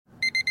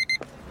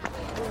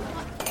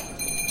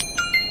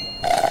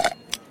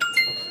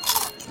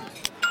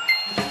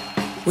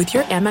With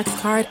your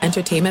Amex card,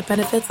 entertainment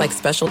benefits like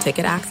special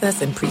ticket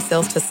access and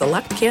pre-sales to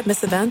select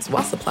can't-miss events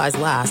while supplies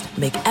last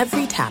make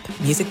every tap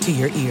music to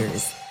your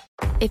ears.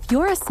 If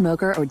you're a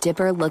smoker or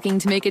dipper looking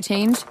to make a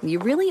change, you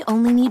really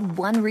only need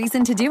one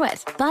reason to do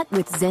it. But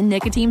with Zyn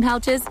nicotine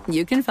pouches,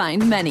 you can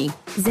find many.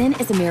 Zyn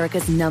is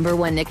America's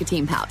 #1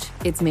 nicotine pouch.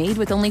 It's made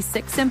with only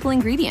 6 simple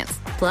ingredients.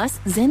 Plus,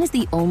 Zyn is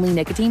the only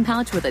nicotine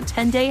pouch with a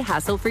 10-day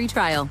hassle-free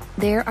trial.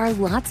 There are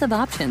lots of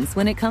options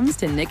when it comes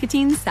to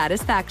nicotine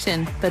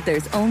satisfaction, but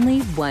there's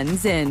only one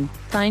Zyn.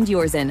 Find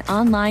your Zyn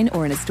online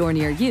or in a store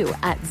near you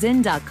at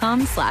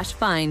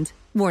zyn.com/find.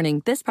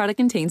 Warning, this product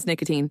contains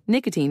nicotine.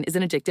 Nicotine is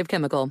an addictive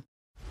chemical.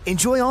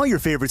 Enjoy all your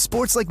favorite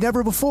sports like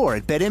never before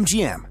at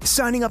BetMGM.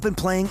 Signing up and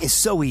playing is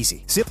so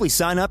easy. Simply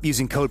sign up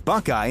using code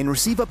Buckeye and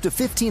receive up to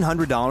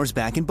 $1,500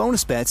 back in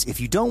bonus bets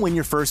if you don't win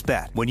your first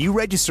bet. When you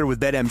register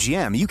with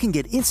BetMGM, you can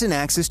get instant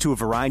access to a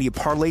variety of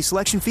parlay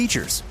selection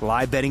features,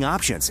 live betting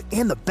options,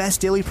 and the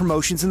best daily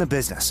promotions in the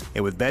business.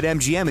 And with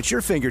BetMGM at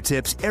your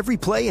fingertips, every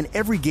play and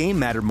every game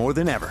matter more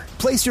than ever.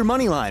 Place your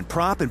moneyline,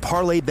 prop, and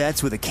parlay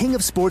bets with the king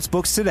of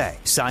sportsbooks today.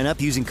 Sign up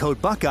using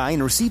code Buckeye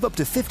and receive up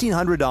to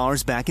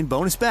 $1,500 back in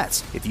bonus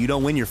bets if you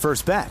don't win your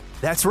first bet.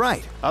 That's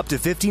right, up to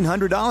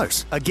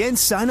 $1,500. Again,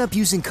 sign up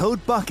using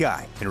code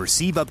Buckeye and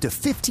receive up to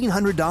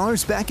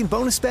 $1,500 back in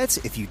bonus bets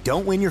if you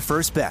don't win your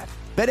first bet.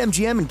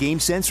 BetMGM and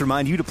GameSense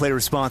remind you to play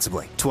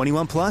responsibly.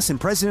 21 plus and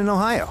present in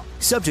Ohio.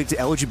 Subject to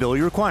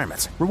eligibility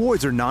requirements.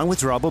 Rewards are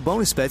non-withdrawable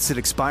bonus bets that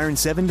expire in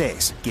 7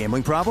 days.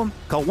 Gambling problem?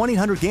 Call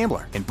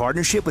 1-800-GAMBLER in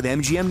partnership with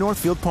MGM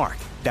Northfield Park.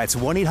 That's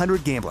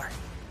 1-800-GAMBLER.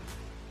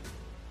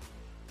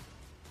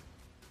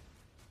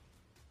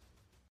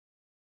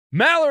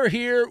 Maller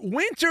here.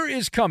 Winter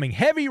is coming.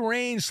 Heavy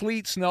rain,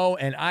 sleet, snow,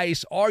 and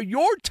ice. Are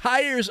your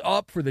tires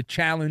up for the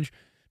challenge?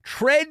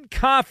 Tread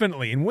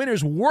confidently in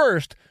winter's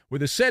worst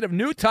with a set of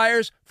new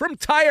tires from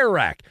Tire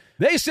Rack.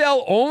 They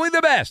sell only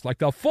the best, like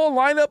the full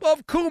lineup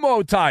of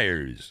Kumho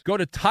tires. Go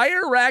to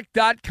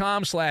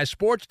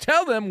TireRack.com/sports.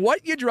 Tell them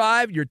what you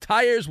drive. Your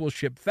tires will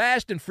ship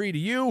fast and free to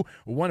you.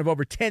 One of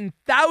over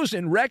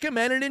 10,000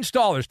 recommended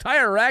installers.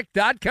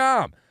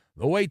 TireRack.com.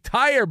 The way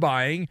tire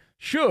buying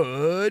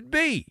should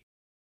be.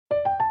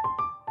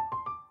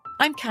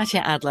 I'm Katya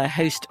Adler,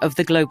 host of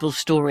The Global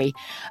Story.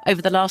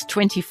 Over the last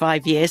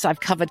 25 years, I've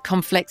covered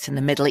conflicts in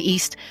the Middle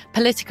East,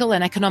 political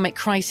and economic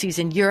crises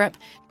in Europe,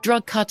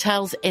 drug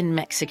cartels in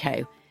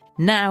Mexico.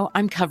 Now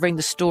I'm covering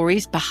the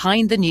stories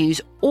behind the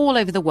news all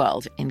over the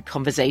world in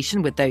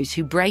conversation with those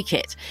who break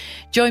it.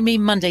 Join me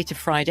Monday to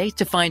Friday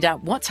to find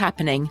out what's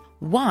happening,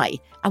 why,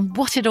 and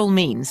what it all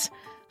means.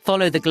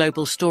 Follow The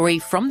Global Story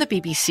from the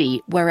BBC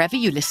wherever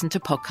you listen to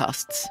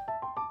podcasts.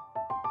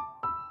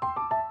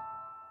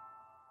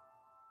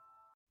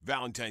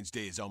 Valentine's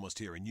Day is almost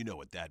here, and you know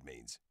what that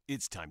means.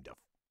 It's time to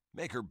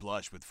make her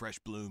blush with fresh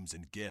blooms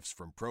and gifts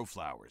from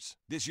ProFlowers.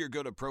 This year,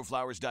 go to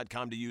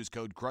proflowers.com to use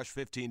code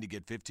CRUSH15 to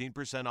get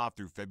 15% off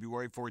through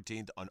February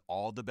 14th on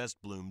all the best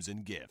blooms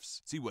and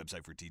gifts. See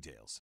website for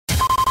details.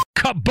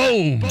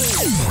 Kaboom!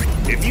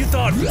 If you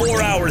thought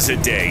 4 hours a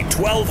day,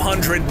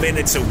 1,200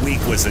 minutes a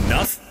week was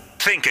enough,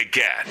 think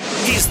again.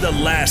 He's the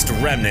last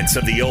remnants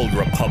of the old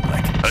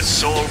republic, a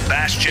sole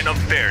bastion of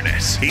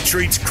fairness. He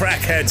treats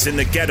crackheads in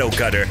the ghetto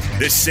gutter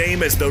the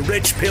same as the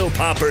rich pill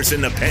poppers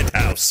in the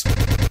penthouse.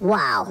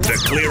 Wow.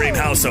 The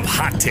clearinghouse of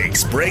hot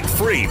takes break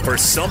free for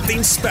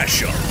something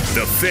special.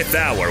 The Fifth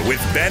Hour with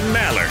Ben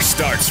Maller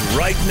starts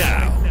right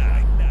now.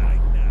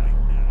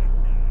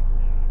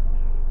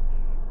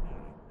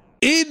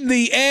 In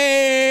the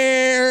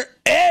air,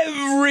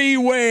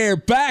 everywhere.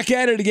 Back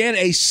at it again.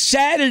 A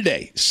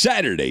Saturday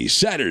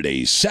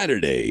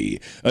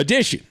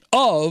edition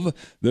of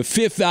the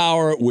Fifth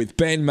Hour with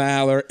Ben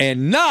Maller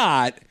and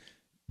not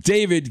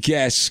David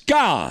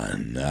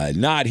Gascon.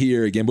 Not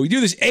here again. But we do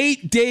this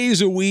 8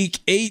 days a week,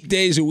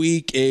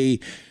 a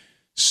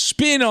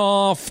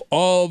spin-off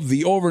of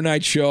the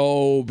overnight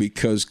show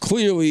because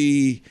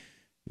clearly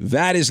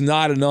that is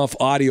not enough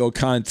audio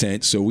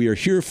content, so we are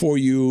here for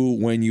you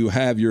when you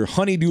have your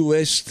honey-do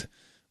list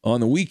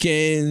on the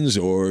weekends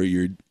or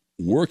you're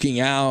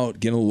working out,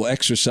 getting a little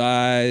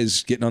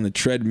exercise, getting on the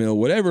treadmill,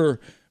 whatever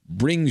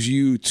brings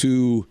you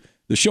to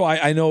the show.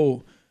 I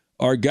know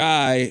our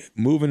guy,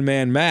 Moving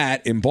Man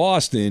Matt in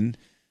Boston,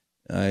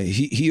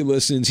 he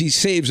listens. He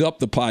saves up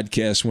the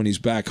podcast when he's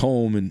back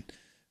home in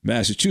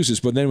Massachusetts,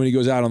 but then when he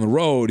goes out on the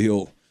road,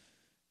 he'll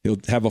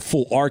have a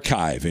full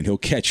archive and he'll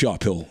catch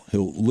up. He'll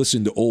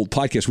listen to old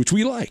podcasts, which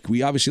we like.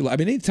 We obviously like. I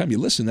mean, anytime you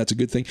listen, that's a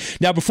good thing.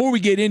 Now, before we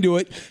get into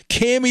it,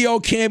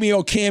 cameo.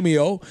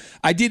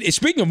 I did,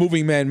 speaking of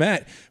Moving Man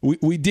Matt,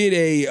 we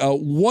did a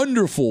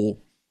wonderful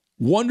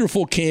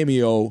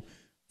cameo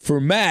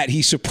for Matt.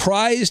 He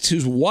surprised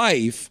his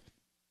wife,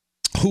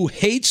 who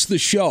hates the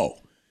show.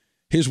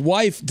 His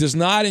wife does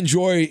not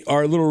enjoy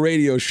our little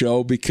radio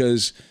show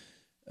because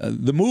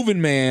the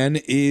Moving Man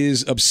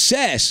is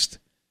obsessed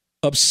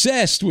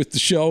with the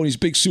show, and he's a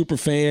big super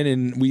fan,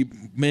 and we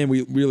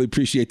really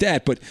appreciate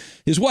that. But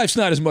his wife's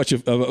not as much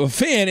of a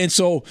fan, and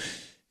so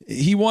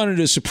he wanted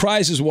to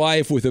surprise his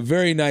wife with a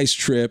very nice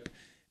trip,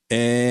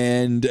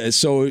 and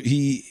so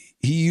he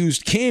he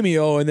used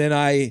Cameo, and then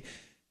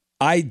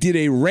I did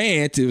a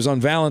rant. It was on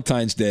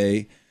Valentine's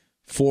Day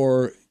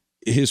for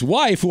his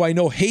wife, who I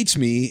know hates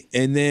me.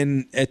 And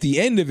then at the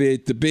end of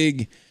it, the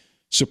big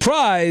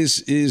surprise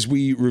is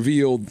we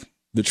revealed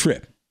the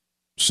trip.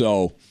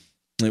 So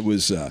it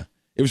was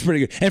pretty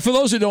good. And for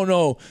those who don't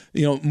know,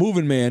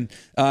 Moving Man,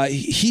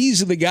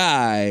 he's the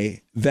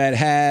guy that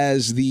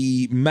has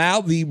the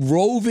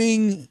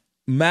roving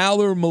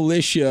Maller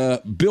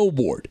Militia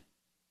billboard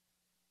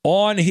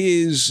on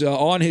his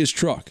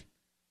truck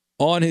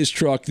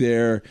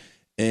there.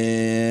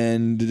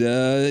 And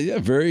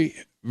very,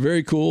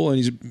 very cool. And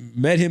he's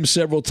met him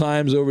several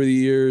times over the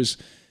years.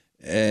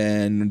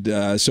 And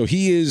so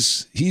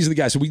he's the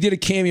guy. So we did a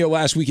Cameo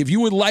last week. If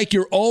you would like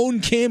your own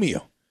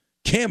Cameo,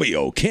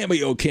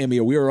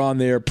 we are on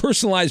there.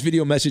 Personalized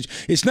video message.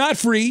 It's not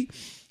free,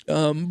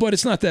 but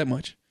it's not that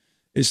much.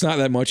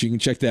 You can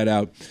check that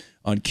out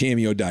on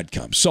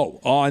Cameo.com.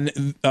 So on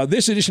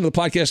this edition of the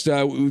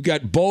podcast, we've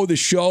got Bo the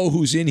Show,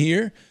 who's in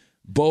here.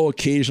 Bo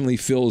occasionally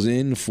fills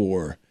in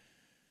for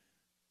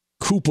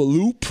Koopa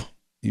Loop.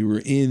 You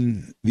were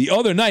in the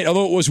other night,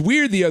 although it was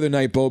weird the other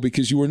night, Bo,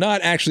 because you were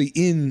not actually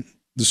in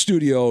the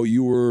studio.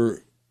 You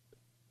were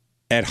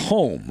at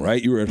home,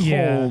 right? You were at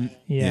home.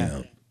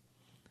 Yeah.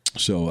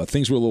 So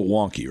things were a little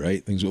wonky,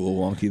 right? Things were a little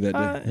wonky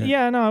that day.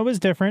 Yeah, no, it was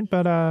different,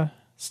 but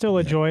still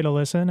a joy to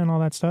listen and all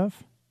that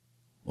stuff.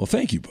 Well,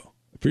 thank you, Bo.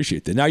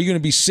 Appreciate that. Now you're going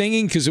to be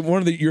singing, because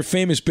one of your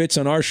famous bits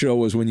on our show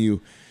was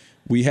when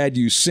we had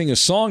you sing a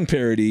song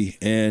parody,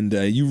 and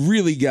you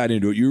really got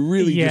into it. You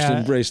really just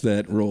embraced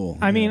that role.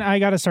 I mean, I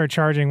got to start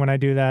charging when I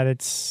do that.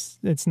 It's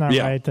not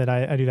right that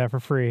I do that for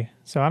free.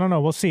 So I don't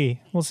know. We'll see.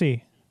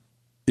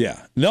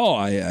 Yeah. No,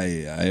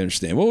 I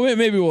understand. Well,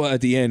 maybe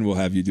at the end we'll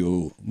have you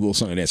do a little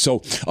song and dance.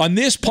 So on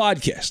this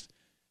podcast,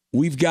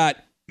 we've got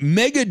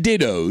Mega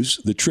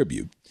Dittos, the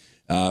tribute.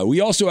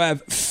 We also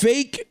have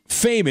Fake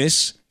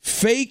Famous,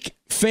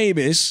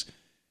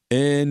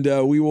 and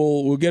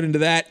we'll get into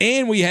that.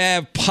 And we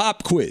have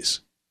Pop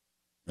Quiz.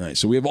 All right,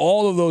 so we have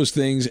all of those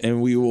things,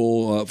 and we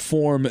will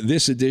form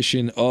this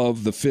edition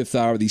of the Fifth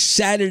Hour, the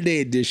Saturday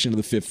edition of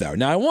the Fifth Hour.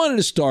 Now, I wanted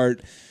to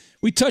start,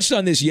 we touched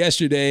on this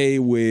yesterday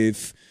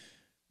with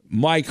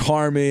Mike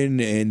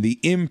Harmon and the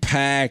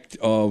impact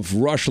of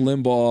Rush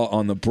Limbaugh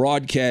on the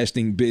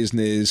broadcasting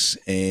business,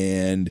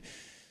 and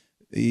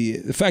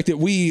the fact that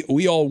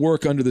we all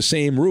work under the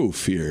same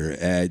roof here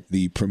at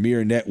the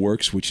Premier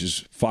Networks, which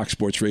is Fox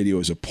Sports Radio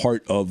is a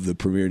part of the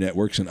Premier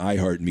Networks and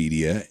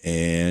iHeartMedia,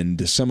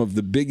 and some of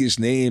the biggest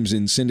names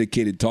in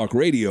syndicated talk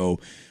radio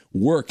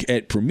work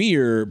at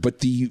Premier, but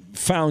the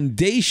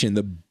foundation,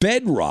 the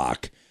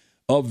bedrock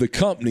of the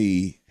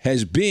company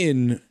has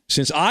been,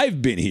 since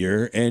I've been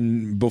here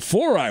and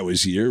before I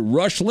was here,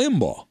 Rush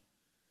Limbaugh.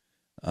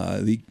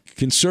 The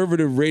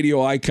conservative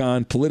radio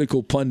icon,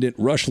 political pundit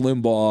Rush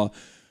Limbaugh,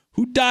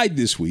 who died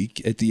this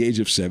week at the age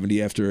of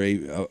 70 after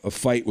a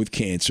fight with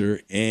cancer.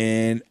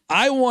 And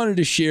I wanted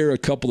to share a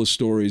couple of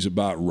stories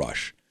about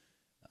Rush.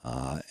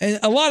 And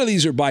a lot of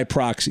these are by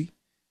proxy.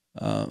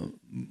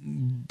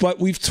 But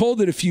we've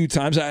told it a few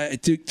times.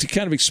 To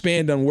kind of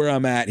expand on where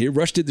I'm at here,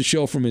 Rush did the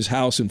show from his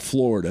house in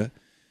Florida.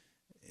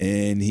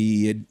 And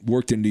he had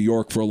worked in New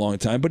York for a long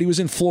time, but he was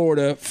in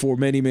Florida for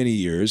many, many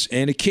years.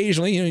 And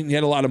occasionally, he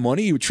had a lot of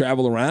money. He would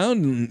travel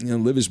around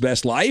and live his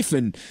best life.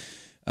 And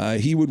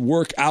he would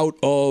work out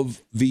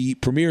of the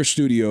Premier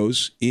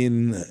Studios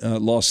in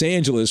Los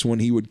Angeles when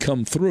he would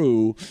come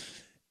through.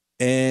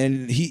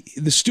 And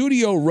the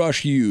studio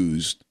Rush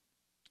used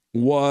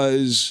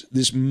was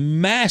this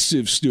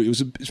massive studio.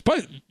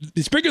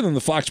 It's bigger than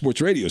the Fox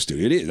Sports Radio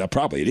studio. It is.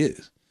 Probably it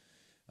is.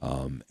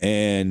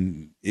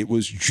 And it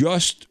was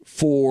just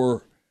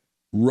for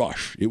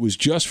Rush.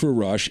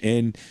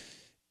 And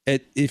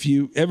if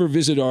you ever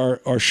visit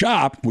our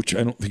shop, which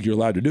I don't think you're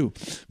allowed to do,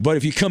 but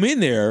if you come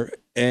in there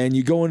and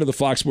you go into the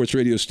Fox Sports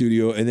Radio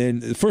studio, and then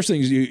the first thing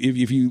is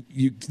if you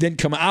then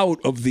come out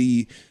of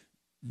the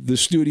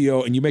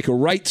studio and you make a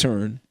right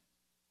turn,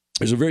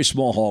 there's a very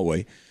small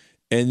hallway.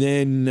 And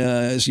then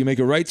so you make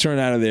a right turn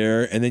out of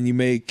there, and then you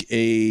make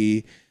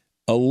a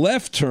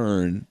left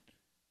turn.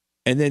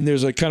 And then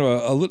there's a kind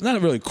of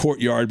not really a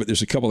courtyard, but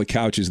there's a couple of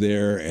couches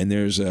there, and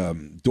there's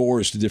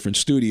doors to different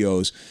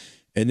studios.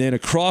 And then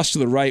across to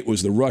the right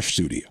was the Rush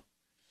studio.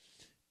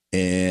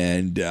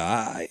 And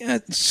I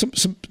had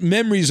some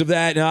memories of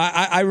that. Now,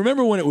 I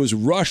remember when it was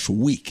Rush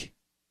Week,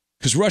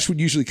 because Rush would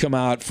usually come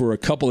out for a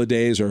couple of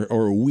days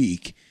or a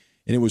week,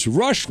 and it was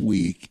Rush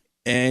Week,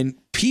 and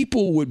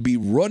people would be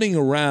running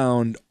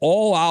around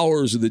all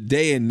hours of the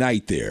day and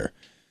night there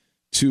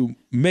to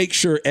make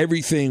sure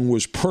everything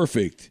was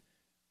perfect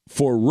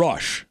for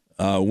Rush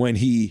when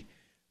he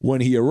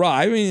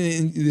arrived. I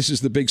mean, this is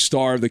the big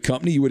star of the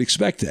company. You would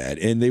expect that.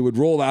 And they would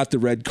roll out the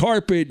red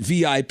carpet,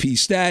 VIP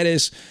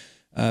status,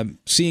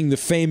 seeing the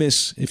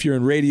famous, if you're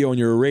in radio and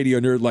you're a radio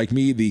nerd like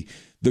me,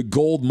 the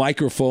gold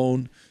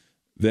microphone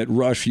that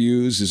Rush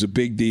used is a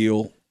big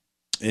deal.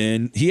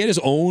 And he had his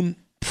own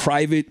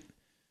private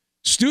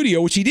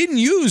studio, which he didn't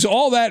use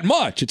all that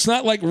much. It's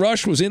not like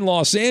Rush was in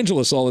Los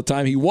Angeles all the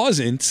time. He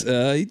wasn't.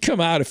 He'd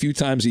come out a few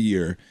times a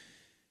year,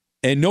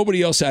 and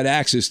nobody else had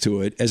access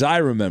to it, as I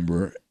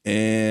remember.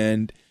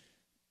 And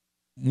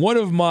one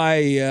of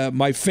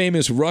my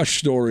famous Rush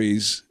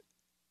stories,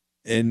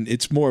 and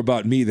it's more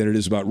about me than it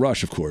is about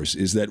Rush, of course,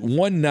 is that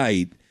one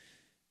night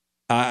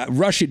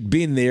Rush had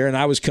been there, and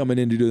I was coming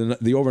in to do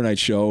the overnight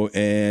show,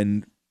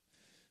 and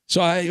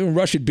so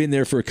Rush had been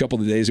there for a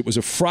couple of days. It was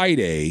a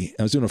Friday.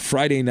 I was doing a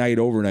Friday night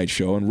overnight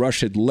show, and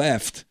Rush had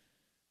left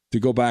to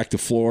go back to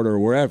Florida or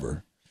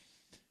wherever.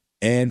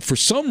 And for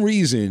some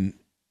reason,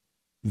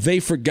 they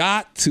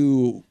forgot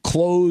to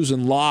close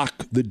and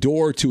lock the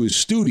door to his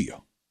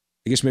studio.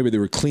 I guess maybe they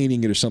were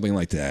cleaning it or something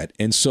like that.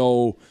 And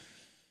so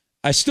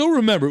I still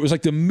remember it was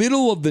like the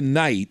middle of the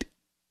night,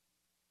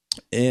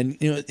 and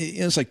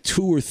it was like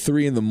 2 or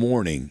 3 in the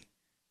morning.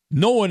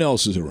 No one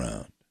else is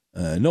around.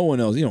 No one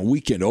else,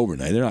 weekend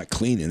overnight. They're not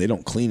cleaning. They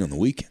don't clean on the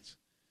weekends.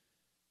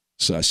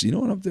 So I said, you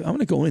know what I'm going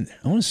to go in there.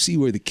 I want to see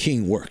where the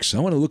king works. I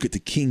want to look at the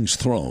king's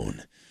throne.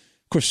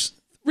 Of course,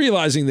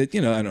 realizing that,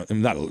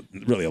 I'm not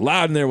really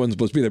allowed in there. I wasn't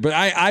supposed to be there. But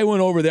I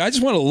went over there. I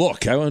just want to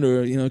look. I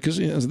wanted to,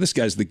 because this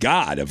guy's the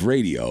god of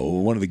radio,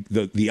 one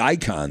of the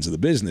icons of the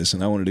business,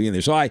 and I wanted to be in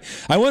there. So I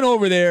went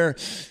over there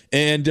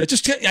and I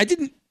just want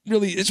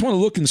to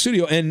look in the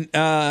studio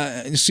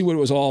and see what it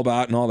was all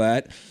about and all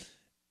that.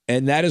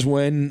 And that is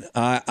when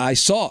I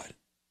saw it.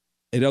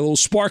 It had a little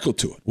sparkle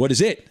to it. What is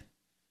it?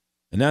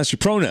 Announce your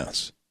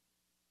pronouns.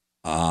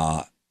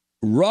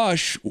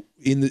 Rush,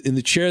 in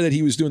the chair that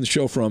he was doing the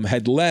show from,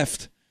 had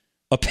left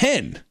a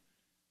pen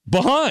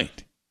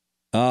behind.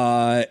 So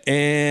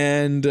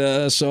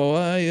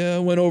I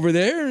went over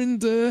there,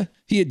 and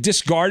he had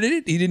discarded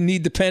it. He didn't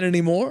need the pen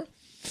anymore.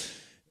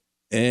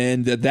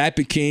 And that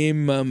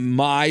became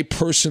my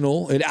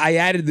personal, and I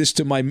added this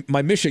to my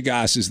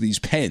Michigas is these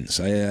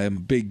pens. I'm a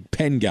big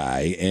pen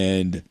guy.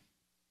 And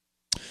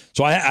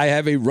so I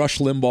have a Rush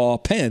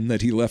Limbaugh pen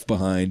that he left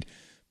behind,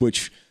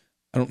 which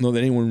I don't know that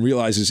anyone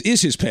realizes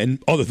is his pen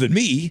other than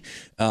me.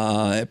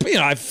 But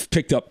I've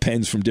picked up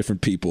pens from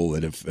different people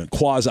that have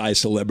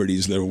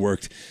quasi-celebrities that have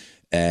worked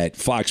at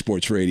Fox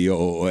Sports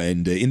Radio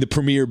and in the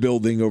Premier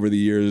building over the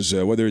years,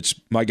 whether it's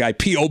my guy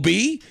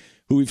P.O.B.,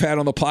 who we've had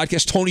on the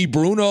podcast, Tony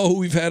Bruno, who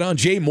we've had on,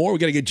 Jay Moore. We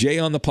got to get Jay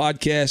on the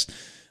podcast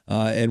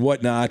and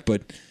whatnot.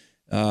 But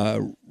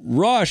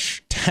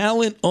Rush,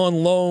 talent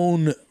on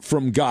loan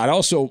from God.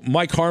 Also,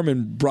 Mike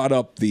Harmon brought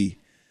up the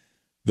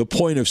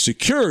point of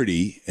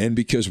security, and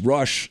because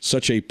Rush,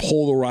 such a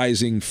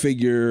polarizing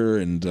figure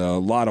and a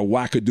lot of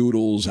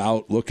wackadoodles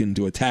out looking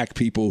to attack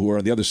people who are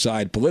on the other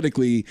side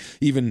politically,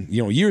 even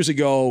years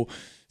ago,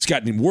 it's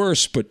gotten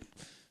worse, but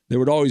there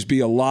would always be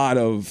a lot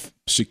of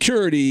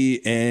security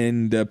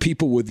and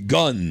people with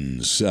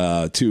guns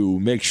to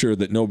make sure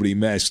that nobody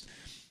messed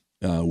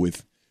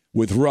with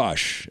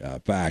Rush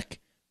back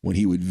when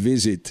he would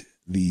visit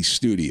the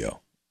studio.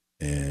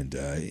 And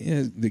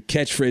the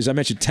catchphrase, I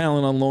mentioned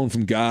talent on loan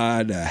from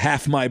God,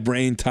 half my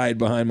brain tied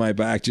behind my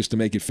back just to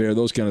make it fair,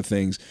 those kind of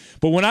things.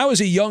 But when I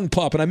was a young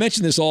pup, and I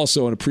mentioned this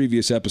also in a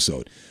previous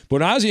episode, but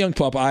when I was a young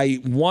pup,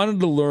 I wanted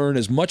to learn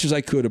as much as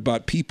I could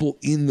about people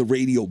in the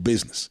radio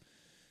business.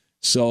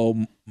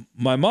 So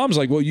my mom's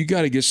like, well, you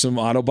got to get some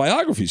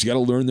autobiographies. You got to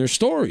learn their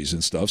stories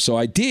and stuff. So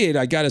I did.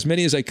 I got as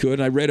many as I could,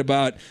 and I read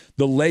about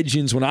the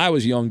legends when I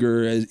was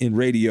younger in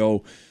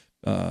radio.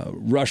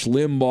 Rush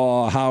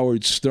Limbaugh,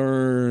 Howard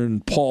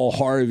Stern, Paul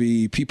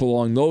Harvey, people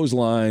along those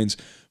lines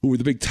who were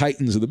the big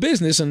titans of the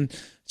business, and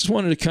just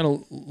wanted to kind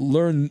of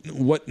learn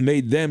what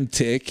made them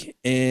tick.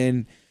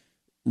 And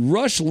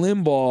Rush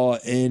Limbaugh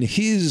and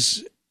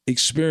his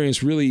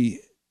experience really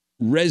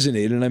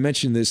resonated. And I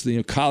mentioned this,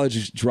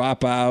 college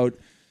dropout,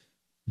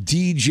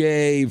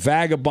 DJ,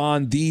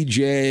 vagabond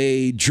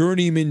DJ,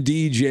 journeyman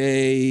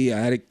DJ. I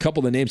had a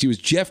couple of names. He was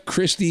Jeff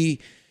Christie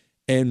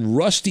and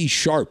Rusty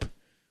Sharp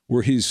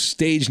were his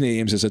stage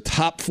names as a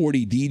top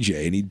 40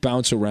 DJ, and he'd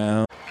bounce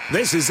around.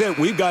 This is it.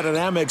 We've got an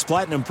Amex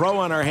Platinum Pro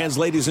on our hands,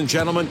 ladies and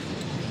gentlemen.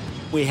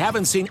 We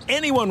haven't seen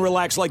anyone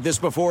relax like this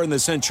before in the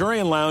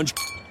Centurion Lounge.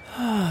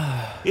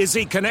 Is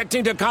he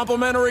connecting to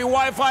complimentary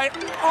Wi-Fi?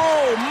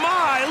 Oh,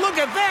 my! Look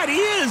at that! He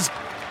is!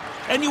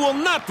 And you will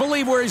not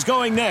believe where he's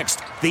going next.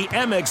 The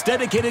Amex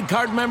dedicated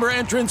card member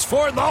entrance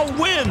for the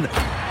win!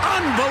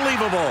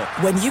 Unbelievable!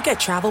 When you get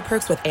travel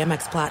perks with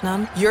Amex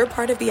Platinum, you're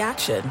part of the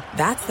action.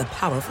 That's the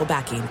powerful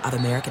backing of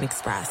American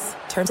Express.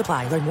 Terms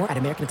apply. Learn more at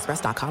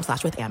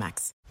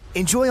americanexpress.com/withAmex.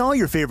 Enjoy all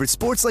your favorite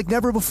sports like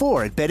never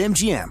before at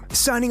BetMGM.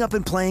 Signing up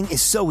and playing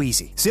is so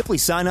easy. Simply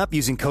sign up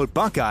using code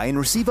Buckeye and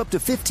receive up to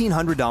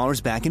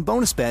 $1,500 back in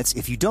bonus bets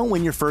if you don't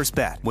win your first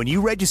bet. When you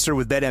register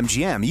with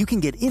BetMGM, you can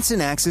get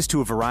instant access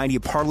to a variety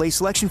of parlay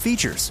selection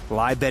features,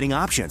 live betting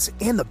options,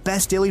 and the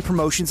best daily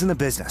promotions in the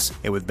business.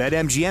 And with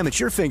BetMGM at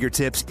your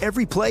fingertips,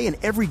 every play and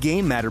every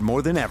game matter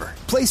more than ever.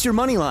 Place your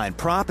moneyline,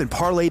 prop, and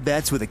parlay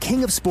bets with the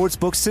king of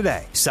sportsbooks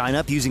today. Sign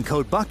up using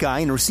code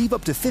Buckeye and receive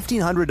up to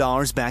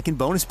 $1,500 back in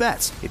bonus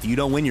bets. if you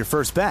don't win your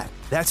first bet.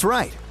 That's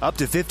right, up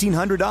to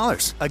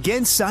 $1,500.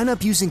 Again, sign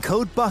up using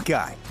code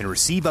Buckeye and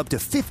receive up to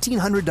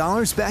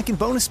 $1,500 back in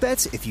bonus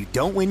bets if you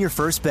don't win your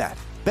first bet.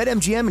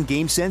 BetMGM and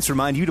GameSense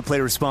remind you to play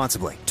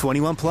responsibly.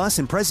 21 plus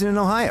and present in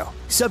Ohio.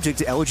 Subject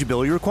to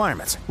eligibility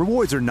requirements.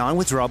 Rewards are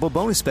non-withdrawable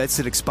bonus bets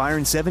that expire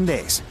in 7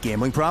 days.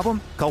 Gambling problem?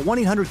 Call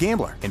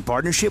 1-800-GAMBLER in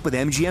partnership with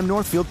MGM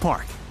Northfield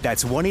Park.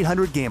 That's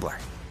 1-800-GAMBLER.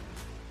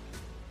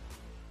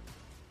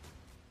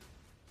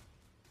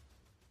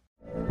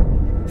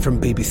 From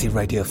BBC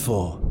Radio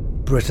 4,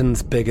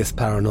 Britain's biggest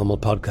paranormal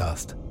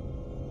podcast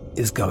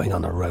is going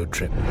on a road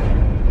trip.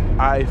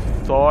 I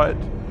thought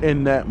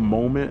in that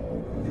moment,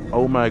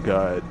 oh my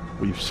God,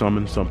 we've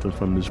summoned something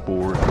from this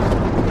board.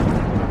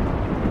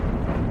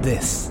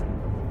 This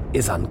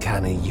is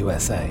Uncanny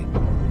USA.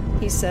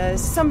 He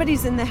says,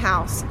 somebody's in the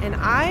house, and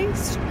I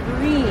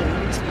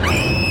screamed.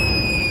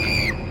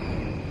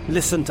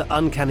 Listen to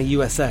Uncanny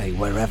USA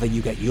wherever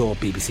you get your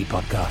BBC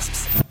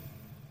podcasts,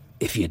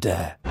 if you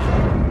dare.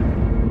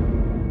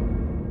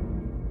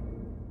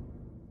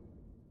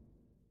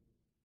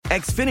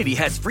 Xfinity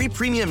has free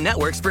premium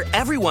networks for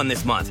everyone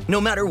this month,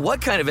 no matter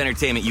what kind of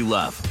entertainment you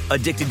love.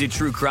 Addicted to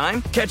true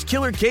crime? Catch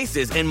killer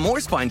cases and more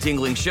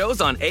spine-tingling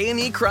shows on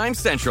A&E Crime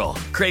Central.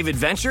 Crave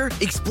adventure?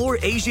 Explore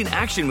Asian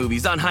action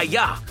movies on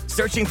Hi-YAH.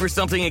 Searching for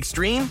something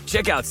extreme?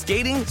 Check out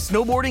skating,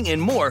 snowboarding, and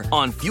more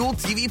on Fuel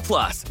TV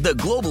Plus, the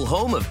global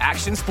home of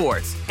action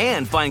sports.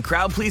 And find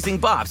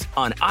crowd-pleasing bops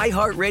on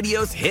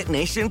iHeartRadio's Hit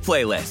Nation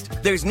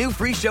playlist. There's new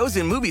free shows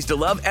and movies to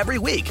love every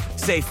week.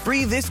 Say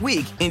free this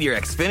week in your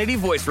Xfinity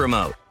voice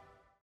remote.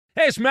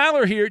 Hey, it's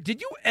Maller here.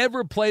 Did you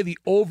ever play the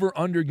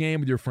over-under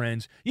game with your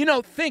friends? You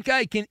know, think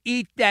I can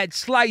eat that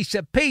slice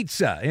of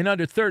pizza in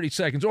under 30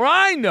 seconds. Or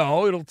I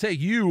know it'll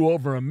take you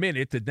over a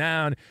minute to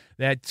down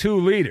that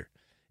 2-liter.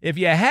 If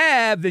you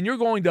have, then you're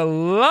going to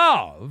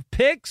love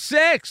Pick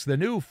Six, the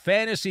new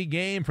fantasy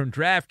game from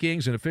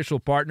DraftKings, an official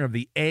partner of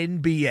the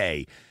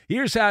NBA.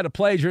 Here's how to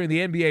play during the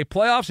NBA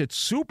playoffs. It's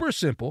super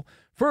simple.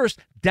 First,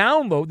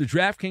 download the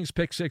DraftKings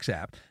Pick Six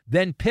app,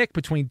 then pick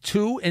between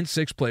 2 and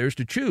 6 players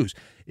to choose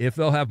if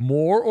they'll have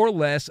more or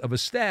less of a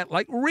stat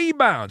like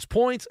rebounds,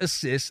 points,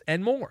 assists,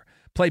 and more.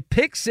 Play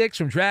Pick Six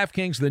from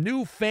DraftKings, the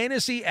new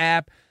fantasy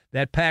app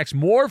that packs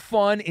more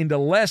fun into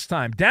less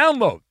time.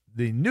 Download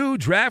the new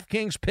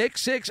DraftKings Pick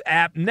Six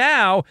app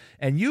now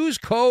and use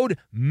code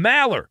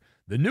MALLER.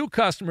 The new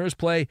customers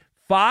play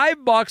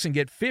 $5 and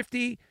get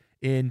 50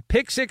 in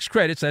Pick Six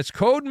credits. That's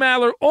code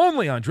MALLER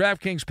only on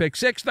DraftKings Pick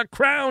Six. The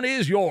crown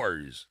is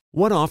yours.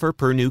 One offer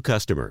per new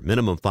customer.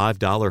 Minimum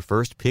 $5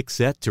 first pick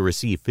set to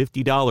receive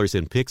 $50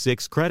 in Pick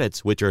Six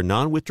credits, which are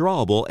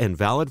non-withdrawable and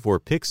valid for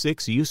Pick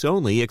Six use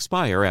only.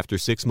 Expire after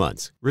 6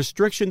 months.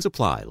 Restrictions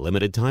apply.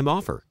 Limited time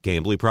offer.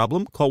 Gambling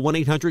problem? Call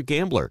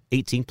 1-800-GAMBLER.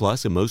 18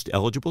 plus in most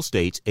eligible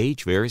states.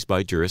 Age varies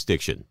by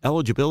jurisdiction.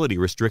 Eligibility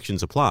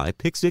restrictions apply.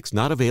 Pick Six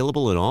not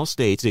available in all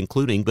states,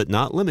 including but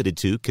not limited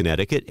to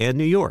Connecticut and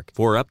New York.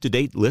 For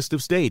up-to-date list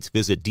of states,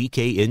 visit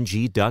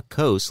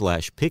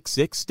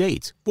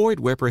dkng.co/pick6states.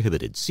 Void where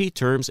prohibited. See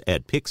terms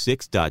at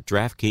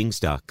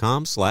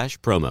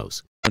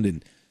pick6.draftkings.com/promos.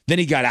 And then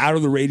he got out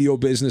of the radio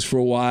business for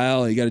a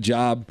while. He got a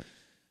job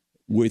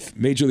with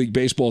Major League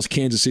Baseball's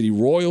Kansas City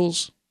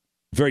Royals,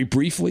 very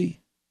briefly.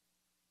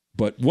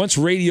 But once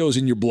radio's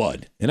in your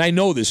blood, and I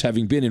know this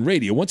having been in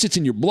radio, once it's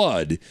in your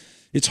blood,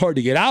 it's hard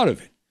to get out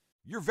of it.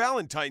 Your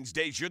Valentine's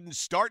Day shouldn't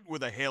start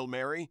with a Hail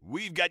Mary.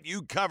 We've got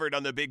you covered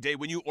on the big day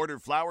when you order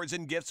flowers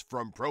and gifts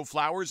from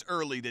ProFlowers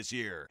early this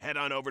year. Head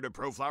on over to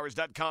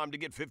proflowers.com to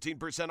get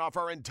 15% off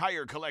our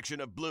entire collection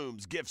of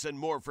blooms, gifts, and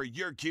more for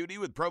your cutie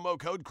with promo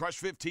code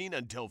CRUSH15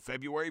 until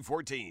February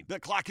 14th. The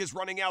clock is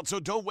running out, so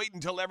don't wait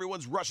until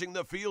everyone's rushing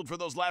the field for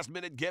those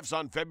last-minute gifts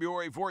on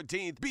February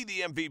 14th. Be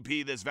the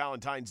MVP this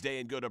Valentine's Day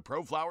and go to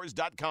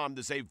proflowers.com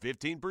to save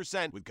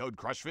 15% with code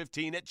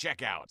CRUSH15 at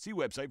checkout. See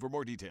website for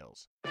more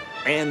details.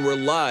 And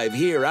we're live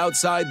here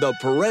outside the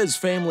Perez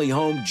family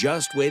home,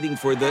 just waiting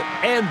for the...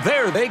 And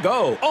there they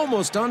go,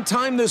 almost on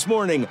time this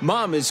morning.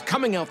 Mom is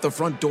coming out the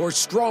front door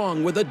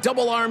strong with a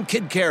double-arm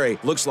kid carry.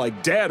 Looks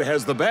like Dad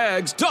has the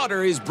bags.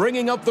 Daughter is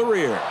bringing up the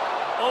rear.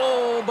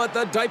 Oh, but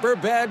the diaper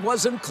bag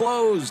wasn't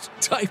closed.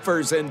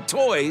 Diapers and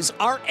toys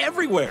are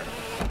everywhere.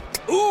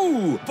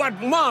 Ooh, but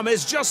Mom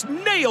has just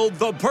nailed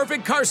the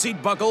perfect car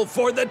seat buckle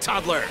for the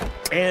toddler.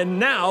 And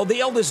now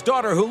the eldest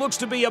daughter, who looks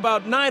to be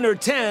about 9 or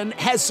 10,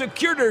 has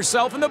secured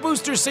herself in the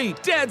booster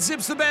seat. Dad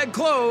zips the bag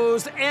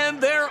closed, and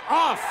they're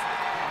off.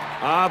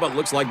 But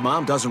looks like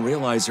Mom doesn't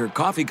realize her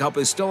coffee cup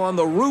is still on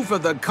the roof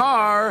of the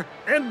car.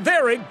 And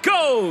there it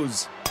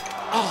goes.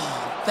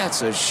 Oh,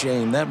 that's a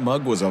shame. That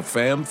mug was a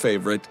fam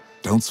favorite.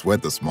 Don't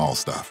sweat the small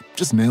stuff.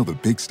 Just nail the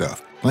big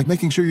stuff. Like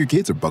making sure your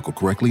kids are buckled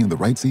correctly in the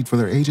right seat for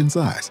their age and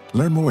size.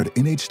 Learn more at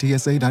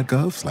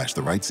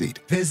nhtsa.gov/the right seat.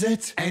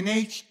 Visit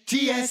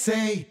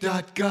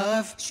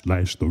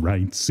nhtsa.gov/the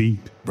right seat.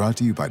 Brought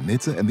to you by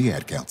NHTSA and the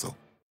Ad Council.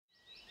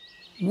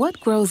 What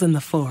grows in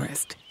the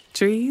forest?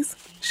 Trees?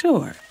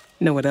 Sure.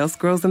 Know what else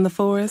grows in the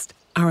forest?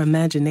 Our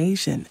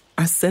imagination,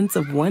 our sense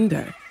of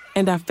wonder,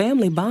 and our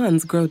family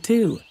bonds grow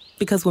too.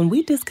 Because when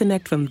we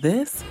disconnect from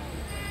this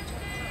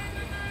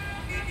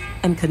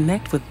and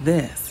connect with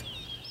this.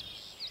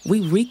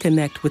 We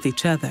reconnect with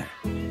each other.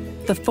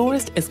 The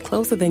forest is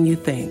closer than you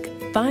think.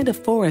 Find a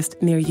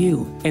forest near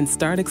you and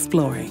start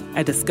exploring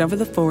at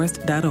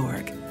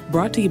discovertheforest.org.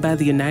 Brought to you by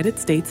the United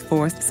States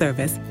Forest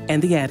Service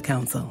and the Ad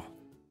Council.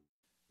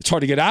 It's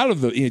hard to get out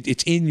of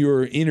it's in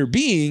your inner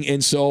being.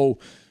 And so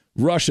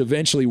Rush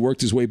eventually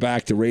worked his way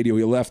back to radio.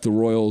 He left the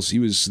Royals. He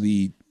was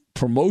the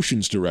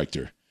promotions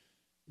director,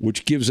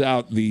 which gives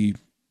out the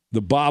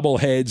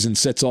bobbleheads and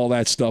sets all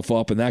that stuff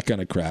up and that kind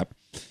of crap.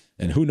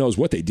 And who knows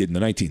what they did in the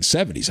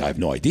 1970s. I have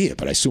no idea,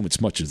 but I assume it's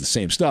much of the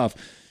same stuff.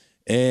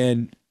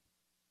 And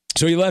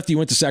so he left. He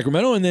went to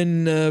Sacramento, and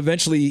then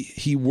eventually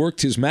he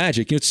worked his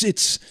magic.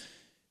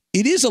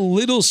 It is a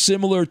little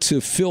similar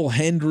to Phil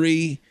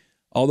Hendry,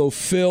 although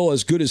Phil,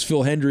 as good as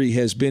Phil Hendry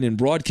has been in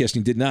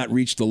broadcasting, did not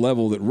reach the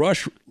level that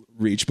Rush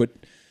reached.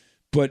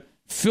 But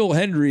Phil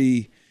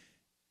Hendry,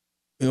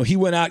 he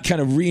went out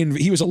kind of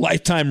he was a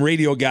lifetime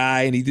radio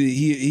guy, and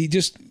he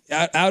just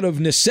out of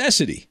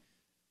necessity,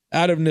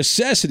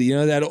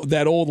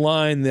 that old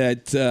line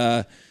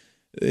that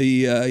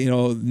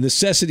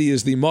necessity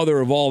is the mother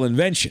of all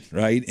invention,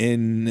 right?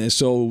 And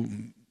so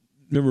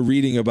remember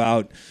reading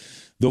about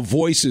the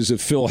voices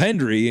of Phil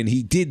Hendry, and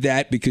he did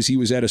that because he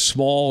was at a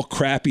small,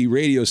 crappy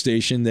radio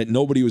station that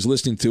nobody was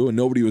listening to and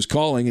nobody was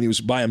calling, and he was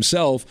by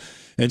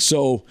himself. And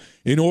so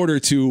in order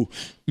to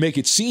make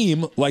it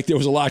seem like there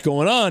was a lot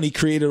going on, he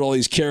created all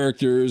these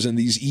characters and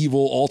these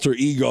evil alter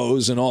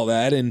egos and all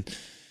that, and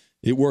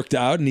it worked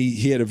out, and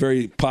he had a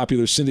very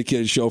popular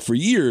syndicated show for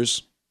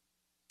years,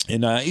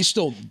 and he's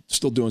still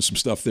doing some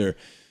stuff there,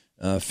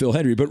 Phil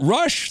Hendry. But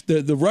Rush,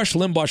 the Rush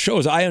Limbaugh show,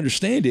 as I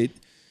understand it,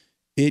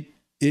 it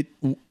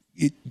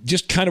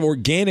just kind of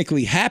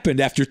organically happened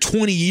after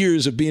 20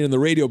 years of being in the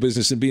radio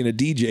business and being a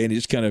DJ, and it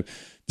just kind of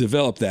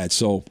developed that.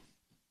 So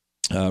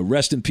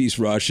rest in peace,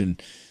 Rush,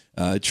 and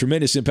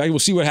tremendous impact. We'll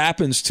see what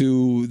happens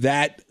to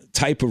that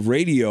type of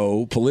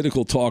radio,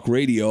 political talk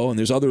radio, and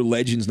there's other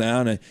legends now,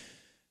 and I've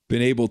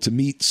been able to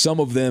meet some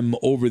of them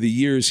over the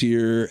years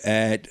here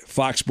at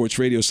Fox Sports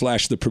Radio /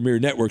 the Premier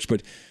Networks.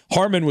 But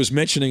Harmon was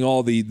mentioning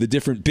all the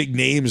different big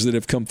names that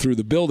have come through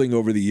the building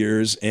over the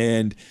years,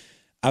 and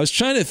I was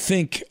trying to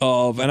think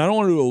of, and I don't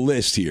want to do a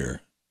list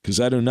here because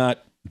I do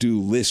not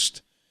do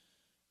list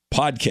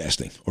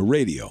podcasting or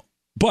radio,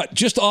 but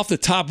just off the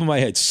top of my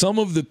head, some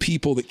of the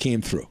people that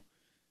came through.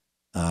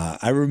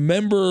 I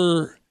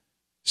remember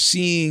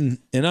seeing,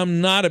 and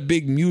I'm not a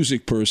big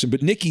music person,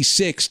 but Nikki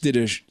Sixx did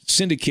a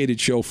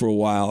syndicated show for a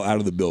while out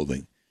of the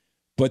building.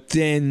 But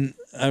then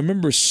I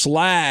remember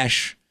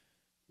Slash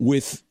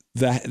with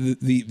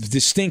the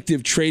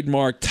distinctive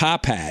trademark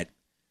top hat.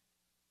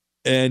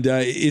 And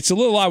it's a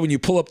little odd when you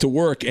pull up to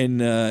work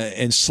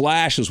and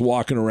Slash is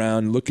walking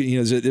around looking.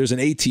 There's an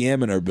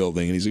ATM in our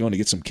building, and he's going to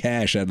get some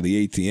cash out of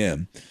the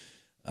ATM.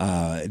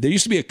 There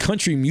used to be a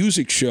country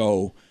music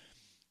show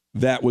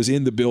that was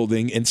in the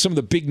building, and some of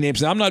the big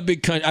names. Now, I'm not a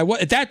big country.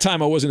 At that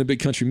time, I wasn't a big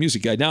country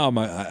music guy. Now,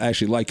 I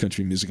actually like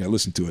country music. I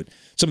listen to it.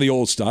 Some of the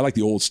old stuff. I like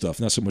the old stuff,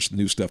 not so much the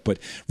new stuff. But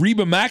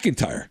Reba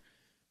McEntire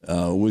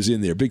was in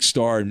there, big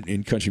star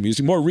in country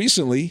music. More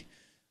recently,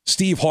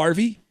 Steve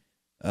Harvey.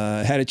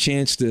 Had a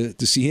chance to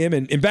see him.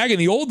 And back in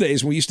the old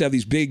days, when we used to have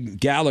these big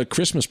gala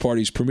Christmas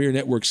parties, Premier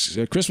Networks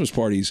Christmas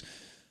parties,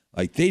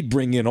 like they'd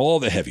bring in all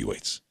the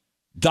heavyweights.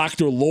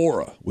 Dr.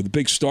 Laura, with a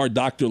big star,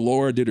 Dr.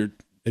 Laura did her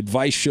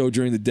advice show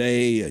during the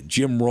day.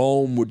 Jim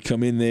Rome would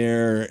come in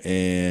there,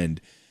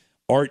 and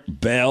Art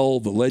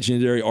Bell, the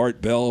legendary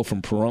Art Bell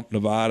from Pahrump,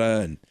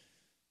 Nevada.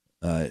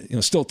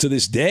 And still to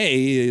this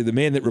day, the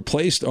man that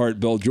replaced Art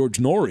Bell, George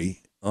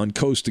Norrie, on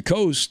Coast to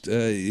Coast,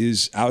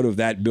 is out of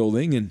that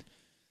building. And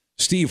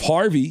Steve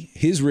Harvey,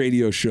 his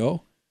radio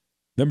show.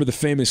 Remember the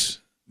famous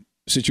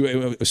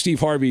situation?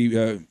 Steve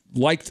Harvey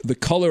liked the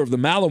color of the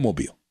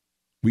Malamobile.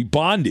 We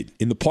bonded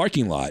in the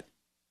parking lot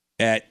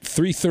at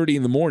 3:30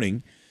 in the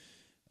morning.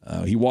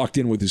 He walked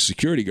in with his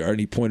security guard, and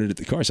he pointed at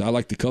the car and said, "I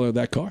like the color of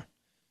that car."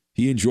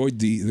 He enjoyed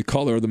the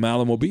color of the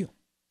Malamobile.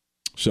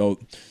 So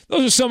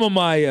those are some of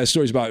my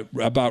stories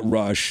about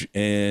Rush,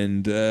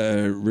 and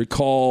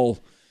recall.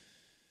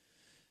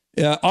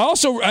 I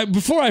also,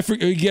 before I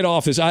get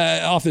off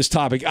this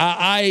topic,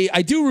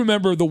 I do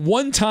remember the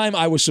one time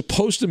I was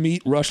supposed to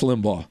meet Rush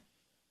Limbaugh.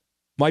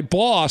 My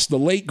boss, the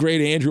late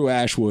great Andrew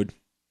Ashwood,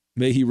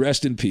 may he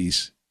rest in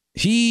peace.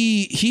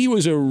 He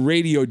was a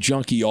radio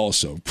junkie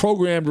also,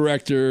 program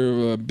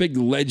director, a big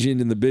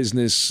legend in the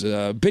business,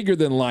 bigger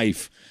than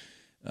life.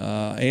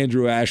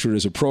 Andrew Ashwood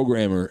is a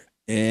programmer,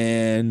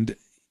 and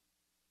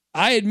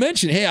I had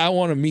mentioned, hey, I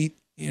want to meet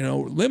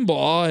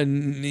Limbaugh,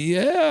 and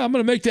yeah, I'm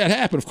going to make that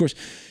happen. Of course,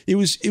 it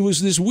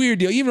was this weird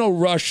deal. Even though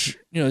Rush,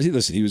 he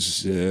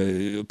was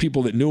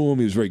people that knew him.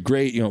 He was very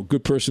great,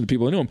 good person to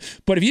people that knew him.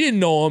 But if you didn't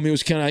know him, he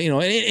was kind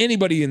of,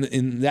 anybody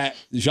in that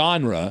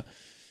genre,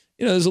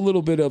 there's a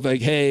little bit of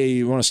like, hey,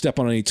 you want to step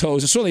on any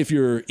toes. And certainly if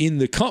you're in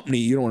the company,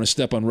 you don't want to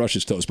step on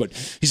Rush's toes. But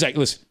he's like,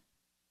 listen,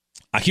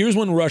 here's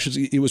when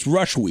it was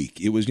Rush Week.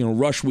 It was,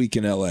 Rush Week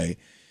in L.A.,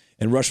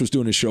 and Rush was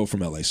doing his show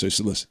from L.A. So he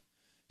said, listen,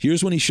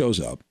 here's when he shows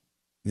up.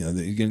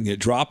 he's going to get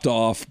dropped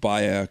off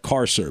by a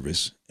car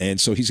service, and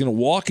so he's going to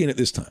walk in at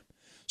this time.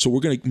 So we're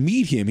going to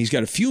meet him. He's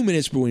got a few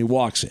minutes before he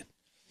walks in.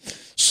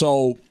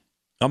 So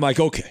I'm like,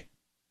 okay.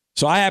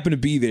 So I happen to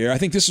be there. I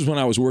think this is when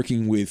I was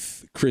working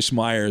with Chris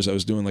Myers. I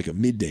was doing like a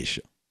midday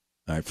show.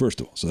 All right,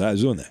 first of all. So I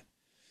was doing that.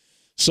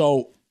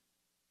 So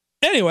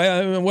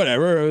anyway,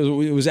 whatever.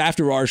 It was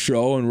after our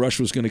show, and Rush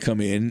was going to come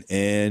in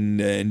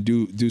and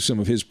do some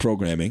of his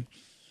programming.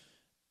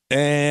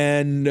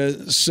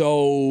 And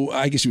so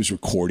I guess he was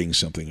recording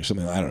something or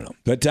something. I don't know.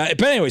 But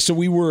anyway, so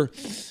we were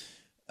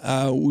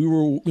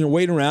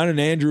waiting around, and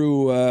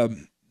Andrew,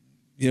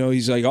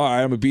 he's like, all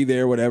right, I'm gonna be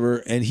there, whatever.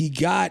 And he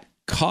got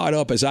caught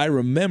up, as I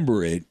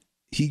remember it.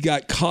 He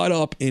got caught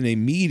up in a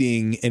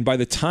meeting, and by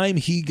the time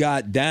he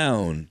got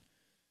down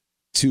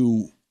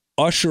to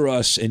usher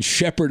us and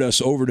shepherd us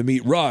over to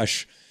meet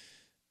Rush,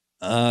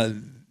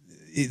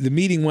 the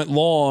meeting went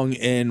long,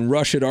 and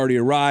Rush had already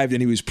arrived,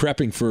 and he was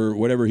prepping for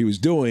whatever he was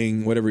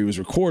doing, whatever he was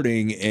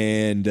recording,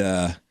 and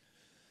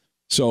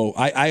so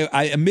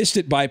I missed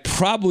it by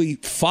probably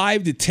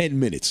 5 to 10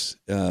 minutes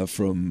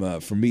from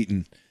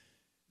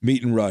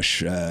meeting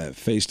Rush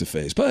face to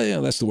face.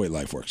 But that's the way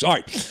life works. All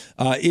right,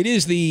 it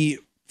is the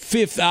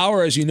 5th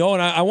hour, as you know,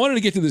 and I wanted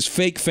to get to this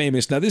fake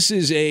famous. Now, this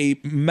is a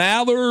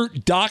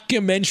Maller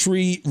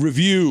documentary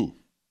review.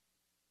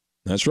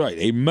 That's right,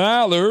 a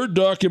Maller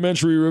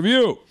documentary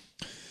review.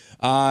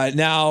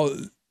 Now,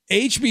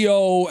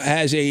 HBO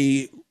has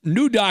a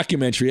new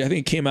documentary, I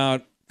think it came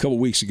out a couple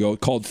weeks ago,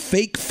 called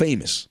Fake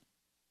Famous.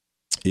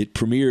 It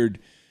premiered,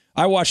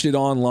 I watched it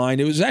online.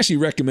 It was actually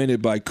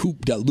recommended by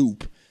Coop de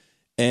Loop,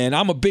 and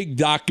I'm a big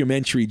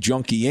documentary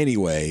junkie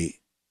anyway,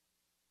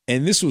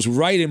 and this was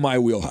right in my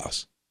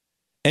wheelhouse.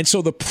 And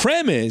so the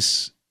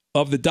premise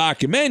of the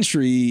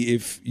documentary,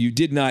 if you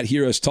did not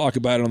hear us talk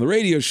about it on the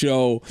radio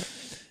show,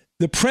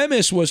 the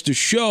premise was to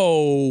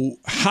show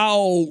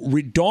how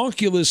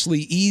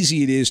redonkulously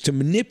easy it is to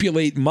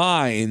manipulate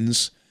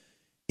minds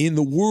in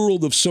the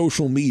world of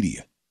social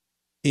media,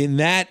 in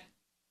that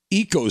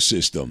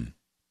ecosystem,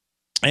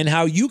 and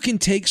how you can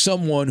take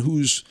someone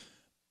who's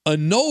a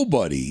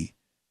nobody,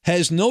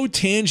 has no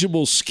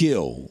tangible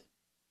skill,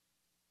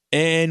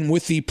 and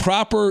with the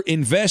proper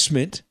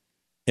investment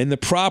and the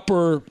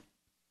proper,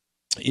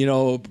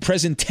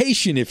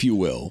 presentation, if you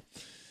will,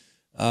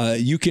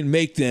 you can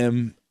make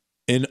them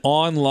an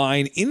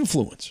online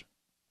influencer.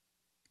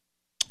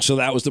 So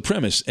that was the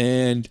premise.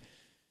 And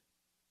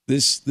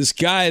this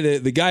guy,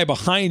 the guy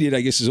behind it,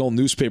 I guess, is an old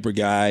newspaper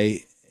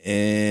guy,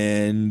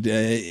 and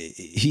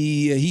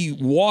he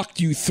walked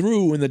you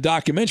through in the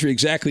documentary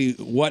exactly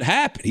what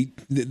happened.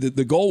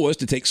 The goal was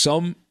to take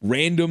some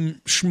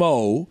random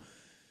schmo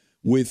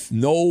with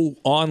no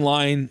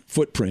online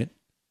footprint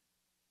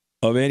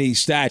of any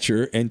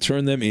stature and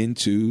turn them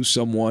into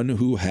someone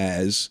who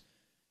has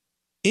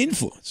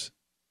influence.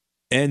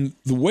 And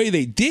the way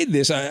they did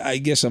this, I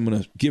guess I'm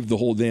going to give the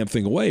whole damn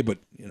thing away, but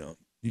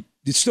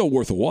it's still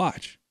worth a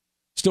watch.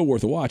 Still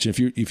worth a watch. And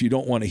if you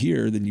don't want to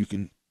hear, then you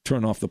can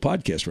turn off the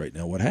podcast right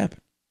now. What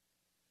happened?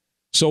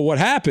 So what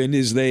happened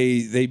is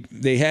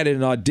they had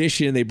an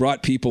audition. They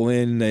brought people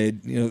in.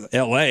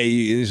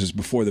 L.A. This is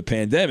before the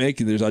pandemic,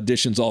 and there's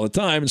auditions all the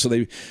time. And so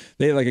they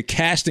had like a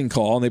casting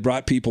call, and they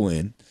brought people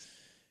in,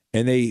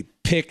 and they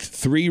picked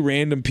 3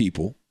 random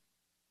people.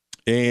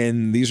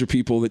 And these are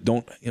people that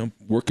don't,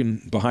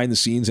 working behind the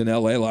scenes in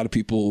L.A. A lot of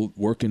people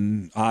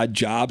working odd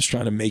jobs,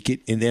 trying to make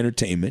it in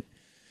entertainment,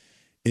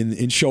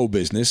 in show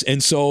business.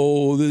 And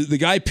so the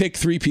guy picked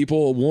 3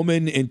 people, a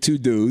woman and 2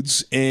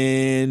 dudes,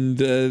 and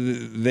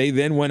they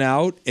then went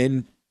out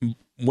and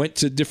went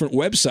to different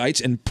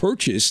websites and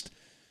purchased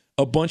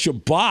a bunch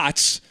of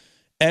bots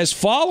as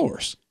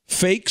followers,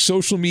 fake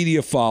social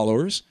media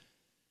followers.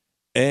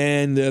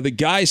 And the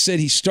guy said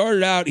he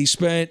started out, he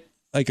spent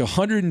like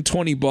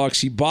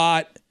 $120. He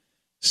bought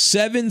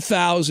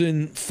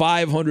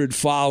 7,500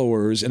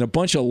 followers and a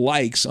bunch of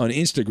likes on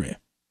Instagram.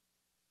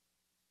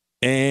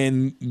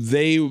 And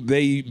they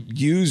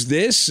use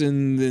this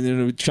and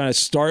they're trying to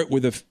start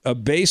with a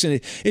base.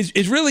 And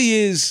it really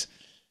is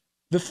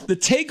the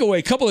takeaway,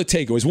 a couple of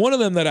takeaways. One of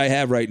them that I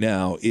have right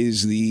now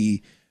is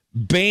the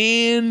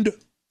bandwagon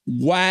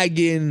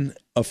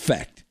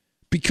effect.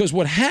 Because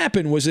what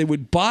happened was they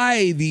would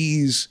buy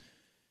these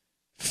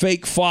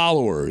fake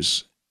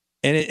followers,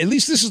 and at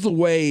least this is the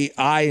way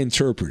I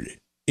interpret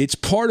it. It's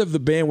part of the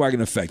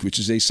bandwagon effect, which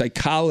is a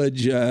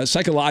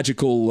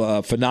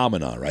psychological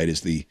phenomenon, right,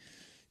 is the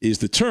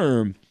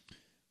term.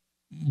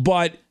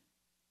 But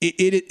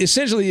it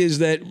essentially is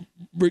that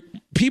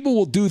people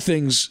will do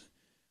things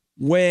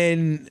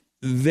when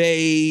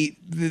they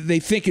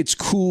think it's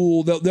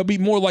cool. They'll be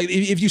more like,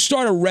 if you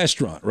start a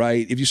restaurant,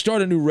 right? If you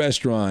start a new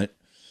restaurant,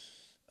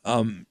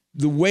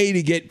 the way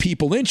to get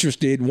people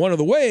interested, one of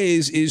the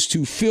ways is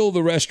to fill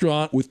the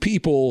restaurant with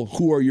people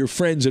who are your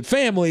friends and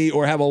family,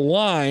 or have a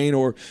line,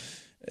 or,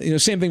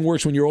 same thing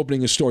works when you're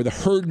opening a store. The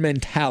herd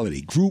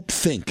mentality, group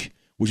think,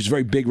 which is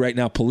very big right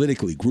now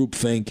politically, group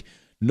think,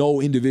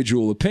 no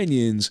individual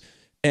opinions.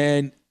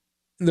 And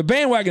the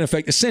bandwagon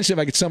effect, essentially, if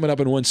I could sum it up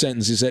in one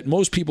sentence, is that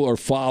most people are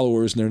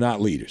followers and they're not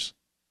leaders.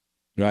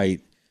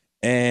 right?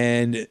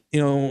 And,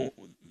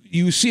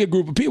 you see a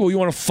group of people, you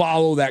want to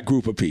follow that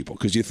group of people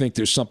because you think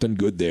there's something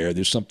good there.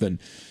 There's something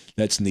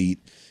that's neat.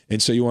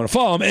 And so you want to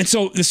follow them. And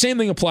so the same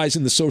thing applies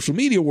in the social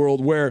media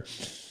world where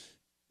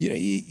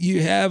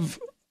you have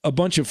a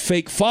bunch of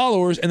fake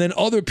followers and then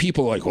other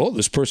people are like, oh,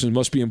 this person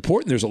must be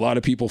important. There's a lot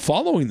of people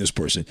following this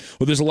person.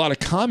 Or there's a lot of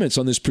comments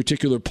on this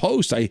particular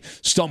post I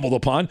stumbled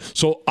upon.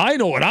 So I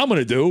know what I'm going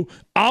to do.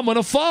 I'm going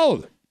to follow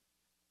them.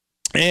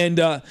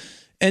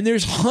 And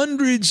there's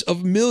hundreds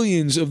of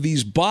millions of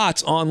these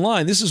bots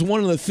online. This is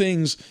one of the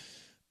things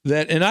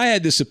and I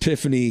had this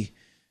epiphany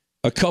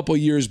a couple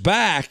years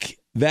back,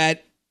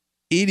 that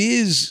it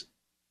is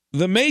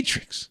the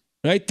Matrix,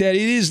 right? That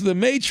it is the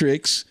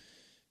Matrix,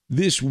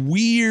 this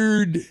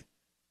weird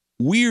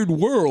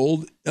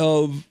world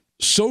of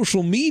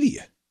social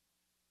media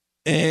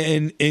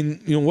and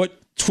what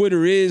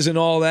Twitter is and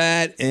all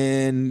that.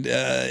 And,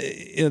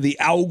 the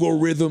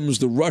algorithms,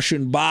 the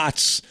Russian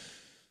bots,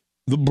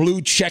 the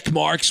blue check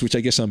marks, which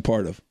I guess I'm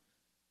part of,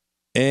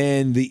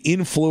 and the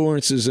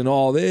influences and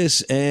all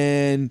this.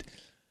 And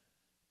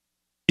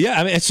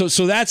yeah, I mean,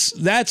 so that's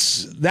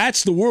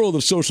the world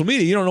of social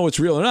media. You don't know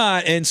what's real or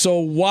not. And so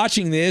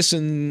watching this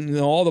and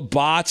all the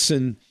bots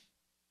and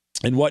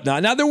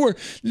whatnot. Now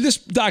this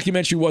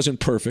documentary wasn't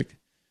perfect.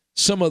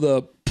 Some of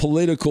the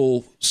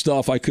political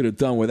stuff I could have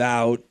done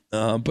without,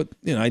 but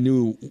I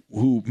knew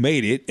who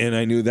made it, and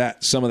I knew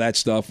that some of that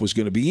stuff was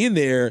going to be in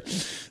there.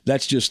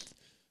 That's just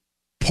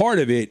part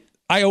of it.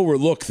 I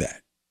overlooked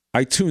that.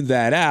 I tuned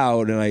that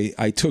out, and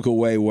I took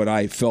away what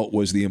I felt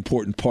was the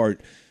important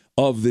part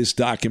of this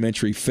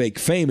documentary, Fake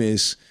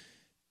Famous.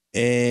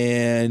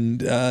 And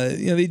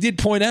they did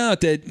point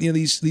out that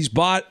these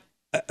bot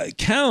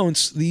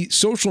accounts, the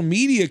social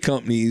media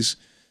companies,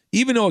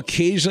 even though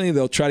occasionally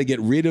they'll try to get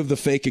rid of the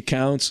fake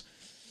accounts,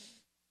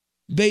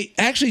 they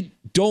actually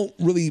don't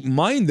really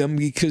mind them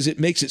because it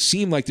makes it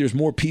seem like there's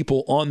more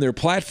people on their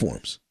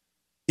platforms.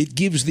 It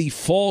gives the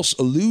false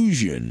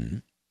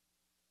illusion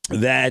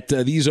that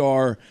these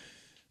are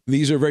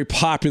very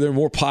popular,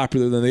 more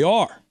popular than they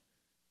are.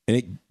 And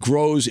it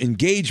grows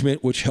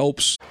engagement, which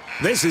helps.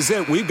 This is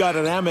it. We've got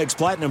an Amex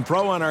Platinum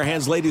Pro on our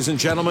hands, ladies and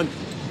gentlemen.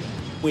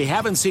 We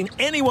haven't seen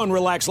anyone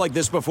relax like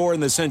this before in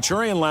the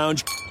Centurion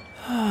Lounge.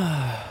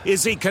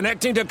 Is he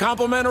connecting to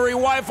complimentary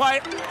Wi-Fi?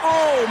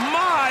 Oh,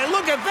 my.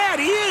 Look at that.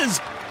 He is.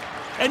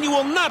 And you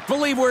will not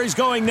believe where he's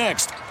going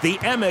next. The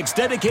Amex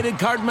dedicated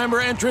card member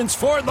entrance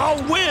for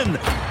the win.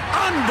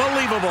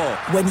 Unbelievable.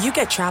 When you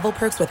get travel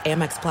perks with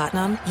Amex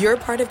Platinum, you're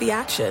part of the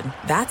action.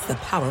 That's the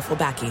powerful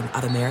backing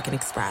of American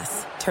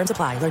Express. Terms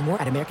apply. Learn more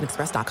at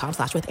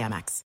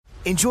americanexpress.com/withAmex.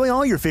 Enjoy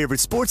all your favorite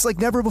sports like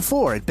never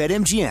before at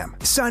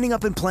BetMGM. Signing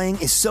up and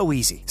playing is so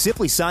easy.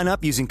 Simply sign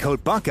up using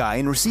code Buckeye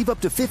and receive up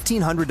to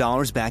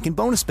 $1,500 back in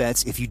bonus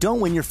bets if you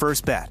don't win your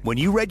first bet. When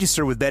you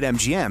register with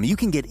BetMGM, you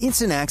can get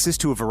instant access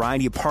to a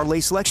variety of parlay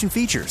selection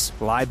features,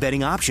 live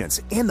betting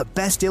options, and the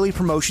best daily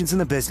promotions in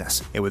the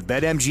business. And with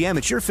BetMGM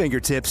at your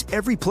fingertips,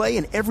 every play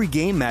and every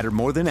game matter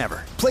more than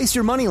ever. Place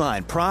your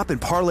moneyline, prop,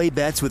 and parlay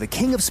bets with the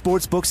king of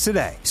sportsbooks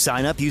today.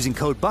 Sign up using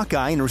code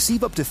Buckeye and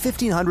receive up to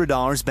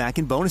 $1,500 back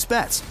in bonus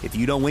bets if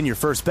you don't win your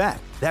first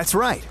bet. That's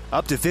right,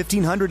 up to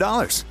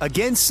 $1,500.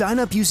 Again, sign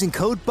up using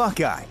code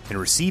Buckeye and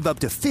receive up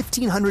to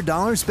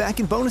 $1,500 back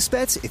in bonus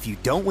bets if you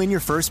don't win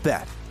your first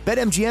bet.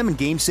 BetMGM and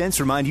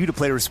GameSense remind you to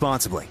play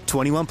responsibly.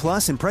 21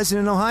 plus and present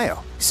in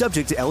Ohio.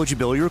 Subject to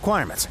eligibility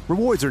requirements.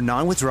 Rewards are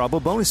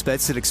non-withdrawable bonus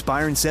bets that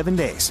expire in 7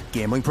 days.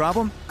 Gambling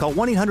problem? Call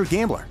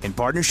 1-800-GAMBLER in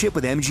partnership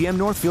with MGM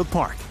Northfield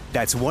Park.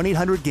 That's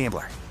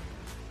 1-800-GAMBLER.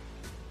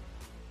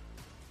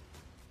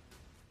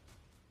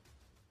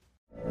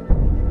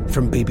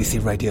 From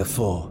BBC Radio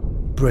 4,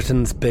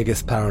 Britain's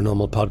biggest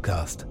paranormal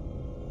podcast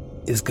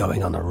is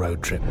going on a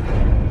road trip.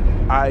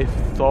 I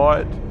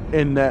thought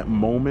in that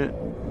moment,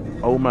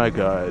 oh my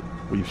God,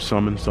 we've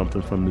summoned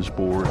something from this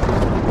board.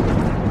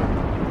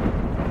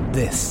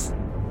 This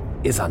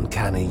is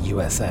Uncanny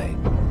USA.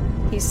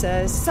 He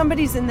says,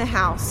 somebody's in the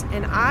house,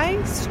 and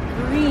I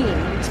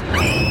screamed.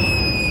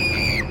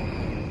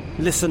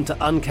 Listen to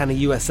Uncanny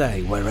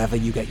USA wherever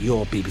you get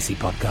your BBC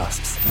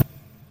podcasts,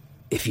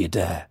 if you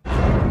dare.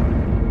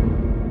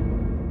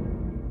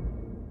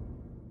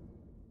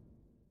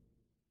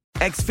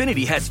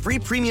 Xfinity has free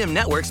premium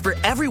networks for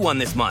everyone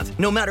this month,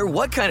 no matter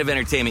what kind of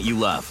entertainment you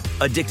love.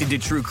 Addicted to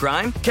true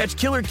crime? Catch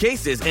killer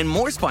cases and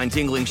more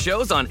spine-tingling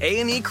shows on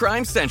A&E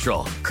Crime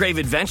Central. Crave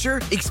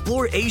adventure?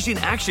 Explore Asian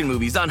action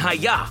movies on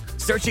Hi-YAH.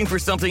 Searching for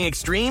something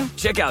extreme?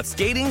 Check out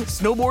skating,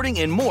 snowboarding,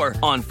 and more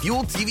on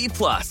Fuel TV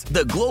Plus,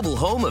 the global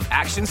home of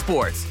action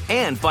sports.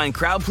 And find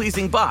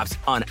crowd-pleasing bops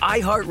on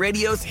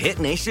iHeartRadio's Hit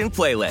Nation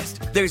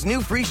playlist. There's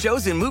new free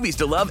shows and movies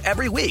to love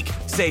every week.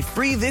 Say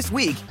free this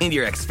week in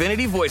your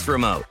Xfinity voice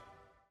remote.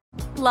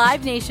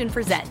 Live Nation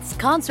presents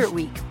Concert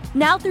Week.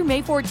 Now through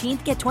May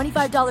 14th, get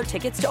 $25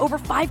 tickets to over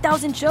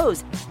 5,000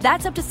 shows.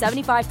 That's up to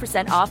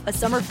 75% off a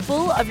summer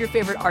full of your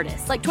favorite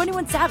artists like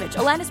 21 Savage,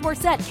 Alanis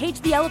Morissette,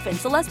 Cage the Elephant,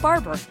 Celeste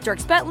Barber,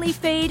 Dierks Bentley,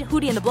 Fade,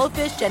 Hootie and the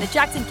Blowfish, Janet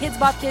Jackson, Kidz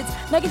Bop Kids,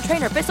 Meghan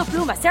Trainor, Bissell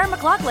Pluma, Sarah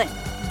McLachlan.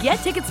 Get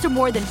tickets to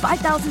more than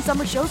 5,000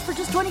 summer shows for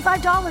just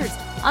 $25.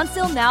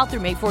 Until now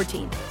through May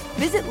 14th.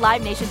 Visit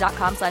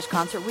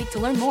LiveNation.com/Concert Week to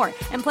learn more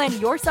and plan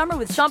your summer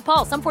with Sean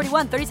Paul, Sum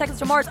 41, 30 Seconds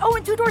to Mars,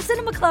 and Two Door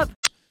Cinema Club.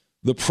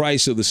 The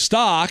price of the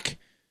stock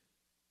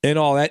and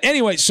all that.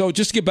 Anyway, so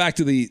just to get back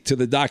to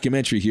the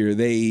documentary here,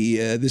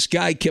 this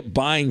guy kept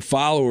buying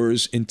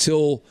followers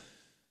until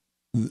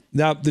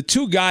now the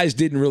two guys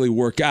didn't really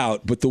work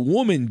out, but the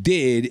woman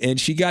did, and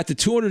she got to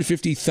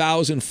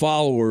 250,000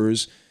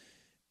 followers.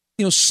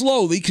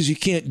 Slowly, because you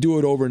can't do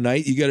it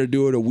overnight. You got to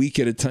do it a week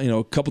at a time,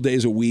 a couple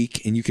days a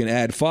week, and you can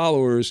add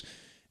followers.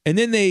 And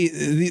then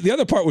the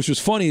other part, which was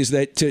funny, is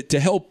that to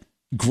help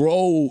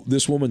grow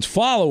this woman's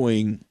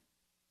following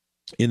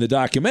in the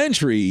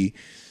documentary,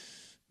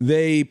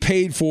 they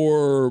paid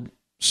for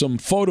some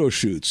photo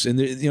shoots. And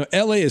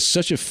LA is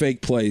such a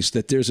fake place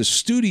that there's a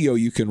studio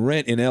you can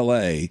rent in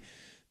LA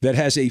that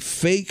has a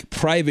fake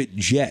private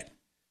jet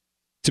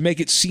to make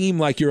it seem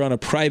like you're on a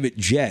private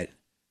jet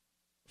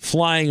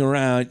flying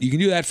around. You can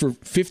do that for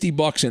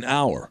 $50 an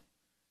hour.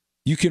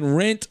 You can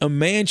rent a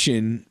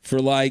mansion for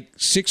like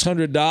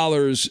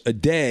 $600 a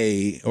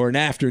day or an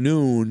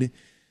afternoon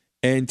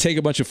and take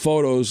a bunch of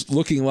photos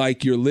looking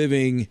like you're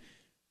living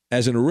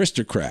as an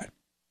aristocrat.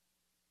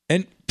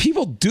 And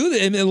people do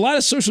that. And a lot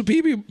of social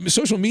media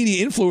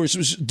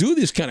influencers do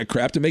this kind of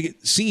crap to make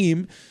it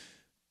seem,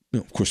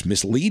 of course,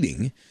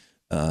 misleading.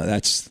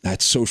 That's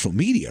social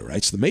media, right?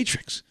 It's the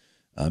Matrix.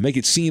 Make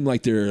it seem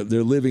like they're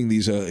living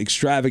these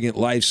extravagant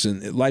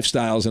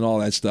lifestyles and all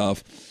that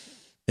stuff.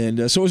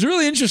 And so it was a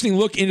really interesting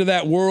look into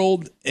that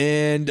world.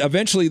 And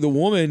eventually the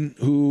woman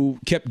who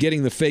kept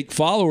getting the fake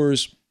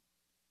followers,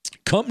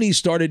 companies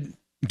started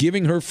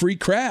giving her free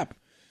crap.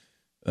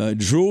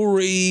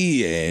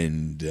 Jewelry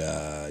and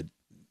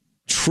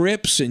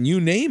trips and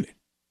you name it.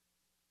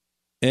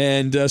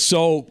 And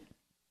so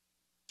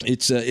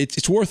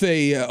it's worth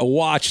a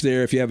watch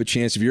there if you have a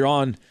chance. If you're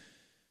on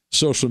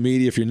social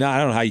media, if you're not, I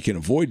don't know how you can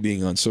avoid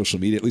being on social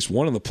media, at least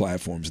one of the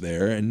platforms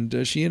there.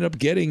 And she ended up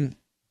getting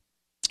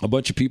a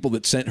bunch of people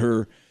that sent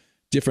her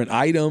different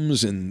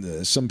items.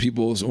 And some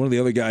people, one of the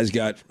other guys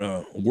got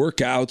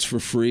workouts for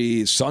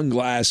free,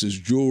 sunglasses,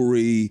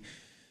 jewelry,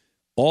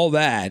 all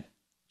that,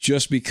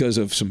 just because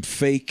of some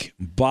fake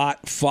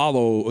bot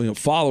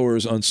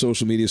followers on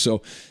social media.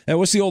 So, and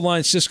what's the old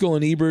line? Siskel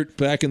and Ebert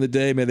back in the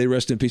day, may they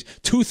rest in peace.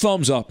 2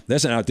 thumbs up.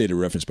 That's an outdated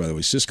reference, by the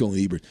way. Siskel and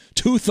Ebert.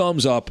 2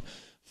 thumbs up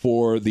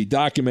for the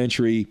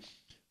documentary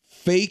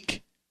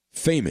Fake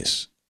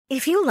Famous.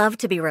 If you love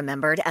to be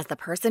remembered as the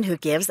person who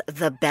gives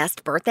the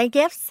best birthday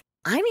gifts,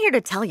 I'm here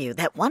to tell you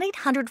that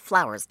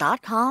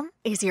 1-800-Flowers.com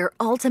is your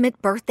ultimate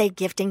birthday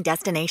gifting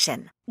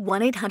destination.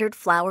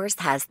 1-800-Flowers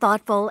has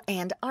thoughtful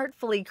and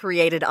artfully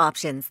created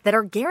options that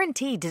are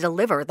guaranteed to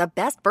deliver the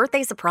best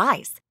birthday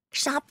surprise.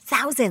 Shop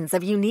thousands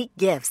of unique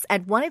gifts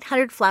at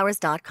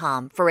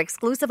 1-800-Flowers.com for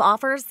exclusive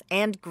offers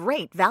and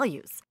great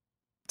values.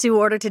 To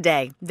order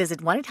today,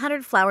 visit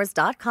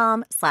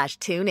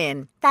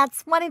 1-800-Flowers.com/tune-in.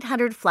 That's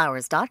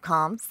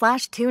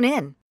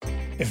 1-800-Flowers.com/tune-in.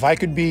 If I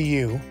could be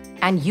you.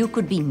 And you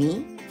could be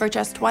me for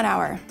just 1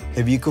 hour.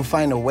 If you could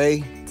find a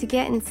way to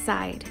get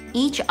inside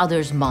each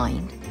other's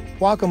mind.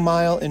 Walk a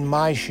mile in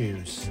my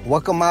shoes.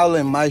 Walk a mile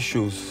in my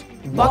shoes.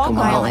 Walk a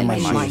mile in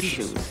my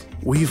shoes.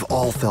 We've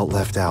all felt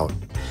left out.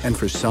 And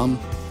for some,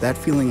 that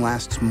feeling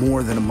lasts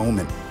more than a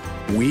moment.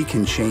 We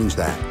can change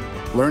that.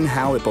 Learn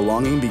how at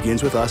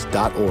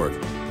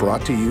belongingbeginswithus.org.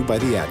 Brought to you by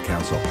the Ad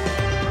Council.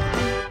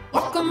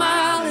 Walk a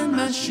mile in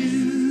my shoes.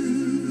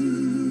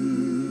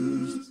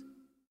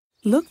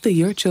 Look through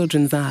your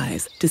children's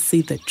eyes to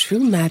see the true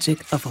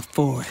magic of a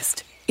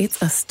forest.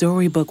 It's a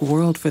storybook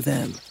world for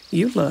them.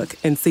 You look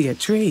and see a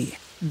tree.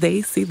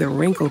 They see the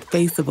wrinkled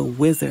face of a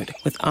wizard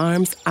with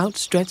arms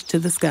outstretched to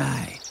the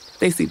sky.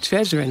 They see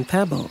treasure in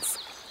pebbles.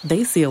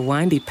 They see a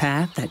windy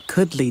path that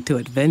could lead to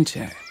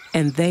adventure.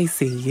 And they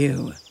see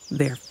you,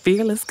 their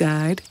fearless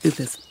guide through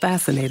this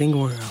fascinating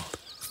world.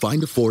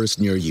 Find a forest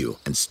near you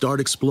and start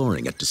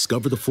exploring at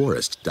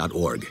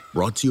discovertheforest.org.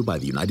 Brought to you by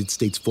the United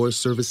States Forest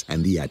Service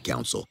and the Ad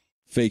Council.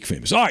 Fake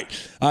Famous. All right,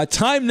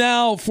 time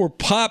now for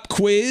Pop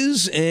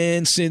Quiz.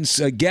 And since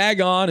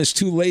Gagon is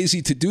too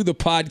lazy to do the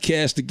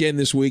podcast again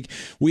this week,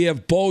 we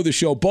have Bo the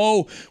show.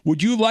 Bo,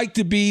 would you like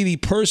to be the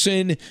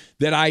person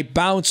that I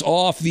bounce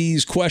off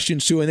these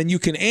questions to and then you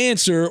can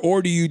answer,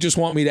 or do you just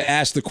want me to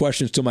ask the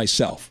questions to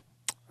myself?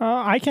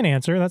 I can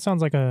answer. That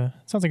sounds like a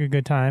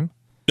good time.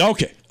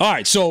 Okay. All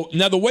right. So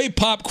now the way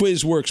Pop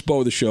Quiz works,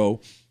 Bo the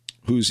show,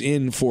 who's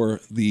in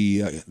for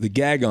the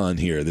Gagon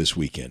here this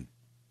weekend.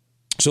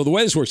 So the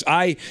way this works,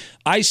 I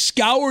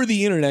scour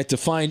the internet to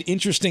find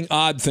interesting,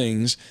 odd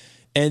things,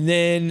 and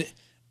then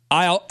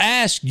I'll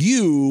ask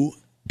you,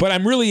 but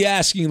I'm really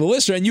asking the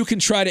listener, and you can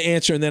try to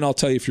answer, and then I'll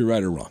tell you if you're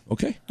right or wrong.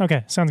 Okay?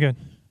 Okay. Sounds good.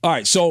 All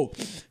right. So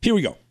here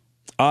we go.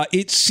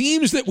 It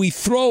seems that we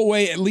throw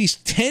away at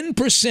least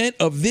 10%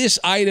 of this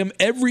item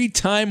every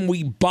time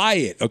we buy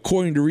it,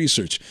 according to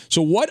research.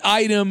 So what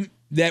item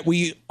that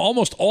we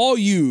almost all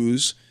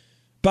use,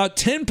 about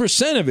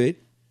 10% of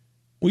it,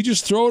 we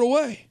just throw it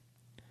away?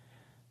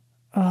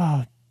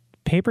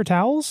 Paper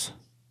towels?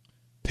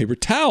 Paper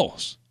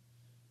towels?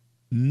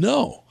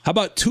 No. How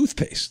about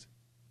toothpaste?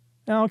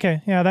 Oh,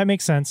 okay. Yeah, that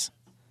makes sense.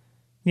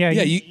 Yeah,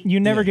 you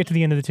never get to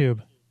the end of the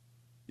tube.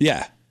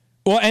 Yeah.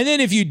 Well, and then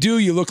if you do,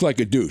 you look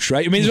like a douche,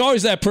 right? I mean, there's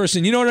always that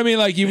person. You know what I mean?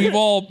 Like we've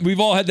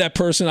all had that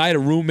person. I had a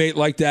roommate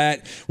like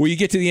that, where you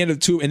get to the end of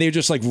the tube and they're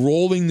just like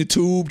rolling the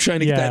tube,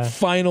 trying to get that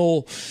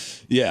final.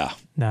 Yeah,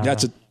 no.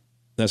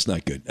 That's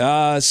not good.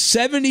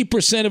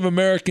 70% of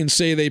Americans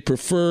say they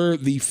prefer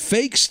the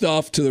fake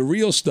stuff to the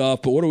real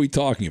stuff. But what are we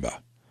talking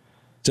about?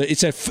 So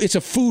it's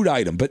a food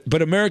item,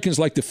 but Americans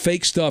like the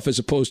fake stuff as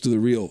opposed to the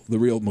real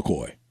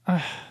McCoy.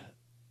 I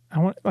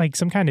want like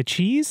some kind of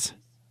cheese.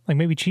 Like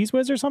maybe Cheese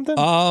Whiz or something?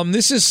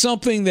 This is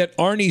something that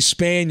Arnie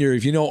Spanier,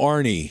 if you know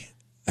Arnie,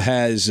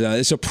 has.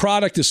 It's a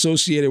product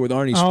associated with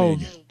Arnie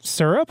Spanier. Oh,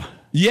 syrup?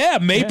 Yeah,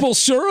 maple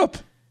syrup.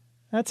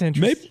 That's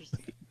interesting.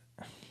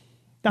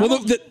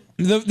 Well,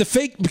 the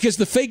fake, because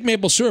the fake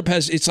maple syrup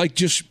it's like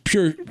just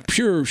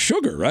pure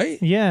sugar,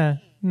 right? Yeah.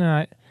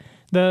 No,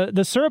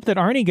 the syrup that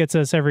Arnie gets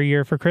us every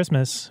year for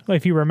Christmas,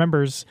 if he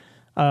remembers,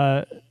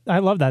 I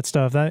love that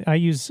stuff. I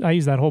use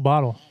that whole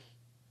bottle.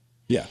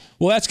 Yeah,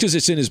 well, that's because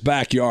it's in his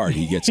backyard.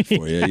 He gets it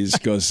for you.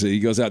 He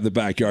goes out in the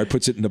backyard,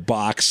 puts it in a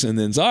box, and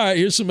then all right,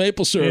 here's some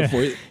maple syrup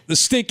for you. The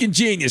stinking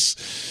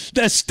genius.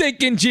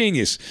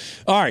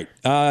 All right,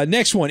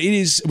 next one.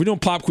 We're doing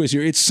pop quiz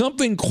here. It's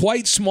something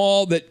quite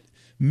small that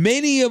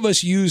many of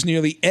us use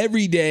nearly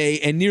every day,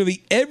 and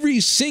nearly every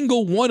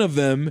single one of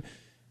them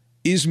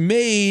is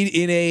made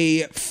in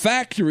a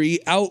factory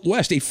out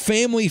west, a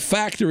family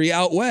factory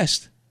out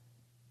west.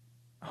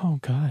 Oh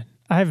God,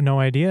 I have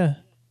no idea.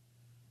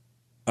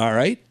 All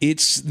right.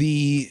 It's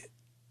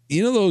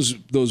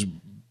those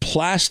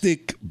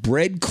plastic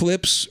bread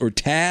clips or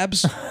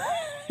tabs.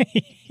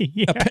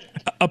 Yeah.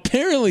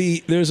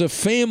 Apparently, there's a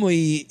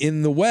family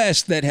in the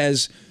West that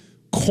has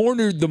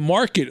cornered the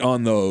market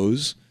on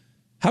those.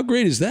 How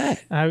great is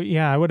that?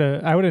 I would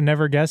have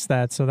never guessed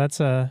that. So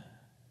that's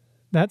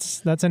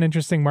an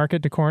interesting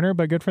market to corner,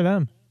 but good for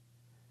them.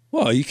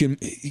 Well, you can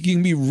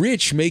be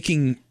rich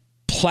making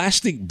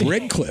plastic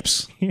bread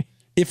clips.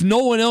 If no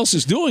one else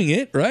is doing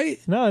it, right?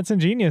 No, it's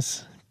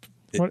ingenious.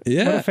 What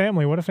a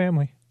family. What a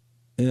family.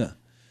 Yeah.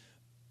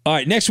 All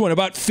right, next one.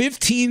 About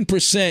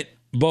 15%,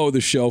 Bo, the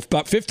show,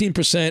 about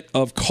 15%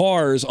 of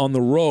cars on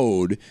the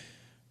road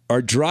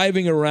are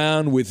driving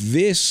around with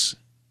this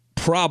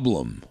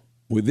problem.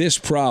 What is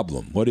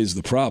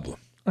the problem?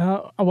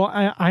 Well,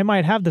 I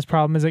might have this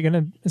problem. Is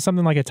it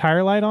something like a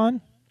tire light on?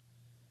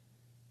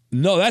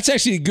 No, that's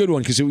actually a good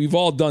one because we've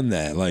all done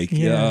that. Like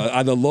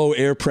either low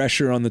air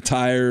pressure on the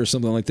tire or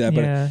something like that.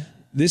 But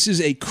this is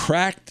a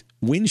cracked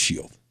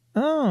windshield.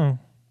 Oh.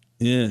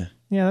 Yeah.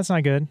 Yeah, that's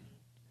not good.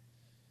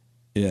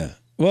 Yeah.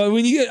 Well,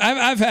 when you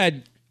I've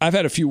had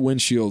a few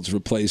windshields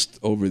replaced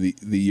over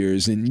the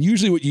years, and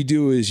usually what you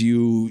do is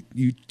you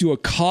do a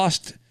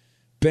cost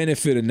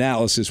benefit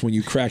analysis when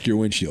you crack your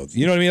windshield.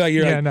 You know what I mean? Like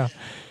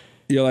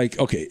you're like,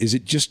 okay, is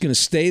it just going to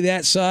stay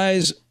that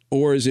size?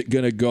 Or is it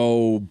going to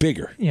go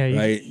bigger? Yeah,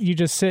 right? You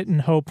just sit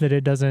and hope that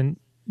it doesn't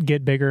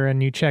get bigger,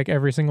 and you check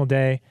every single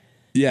day.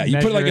 Yeah, you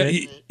put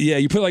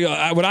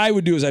what I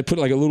would do is I'd put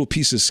like a little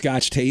piece of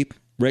Scotch tape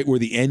right where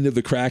the end of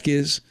the crack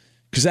is,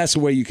 because that's the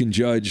way you can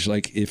judge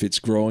like if it's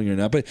growing or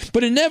not.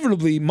 But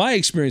inevitably, my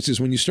experience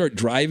is when you start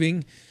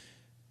driving,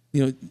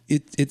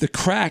 the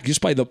crack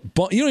just by the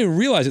bump, you don't even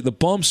realize it. The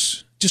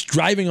bumps, just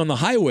driving on the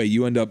highway,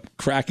 you end up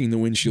cracking the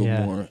windshield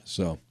more.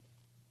 So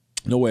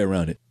no way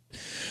around it.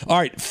 All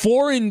right,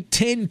 4 in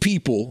 10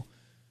 people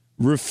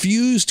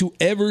refuse to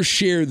ever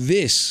share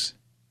this.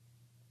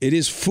 It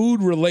is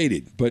food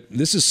related, but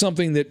this is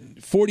something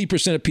that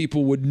 40% of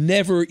people would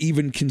never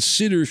even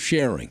consider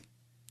sharing.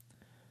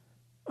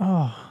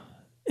 Oh,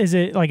 is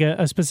it like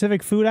a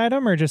specific food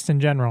item or just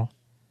in general?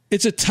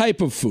 It's a type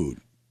of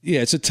food.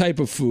 Yeah, it's a type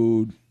of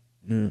food.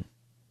 Yeah.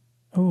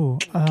 Oh,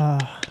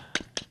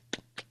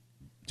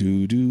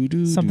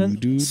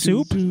 something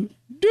soup?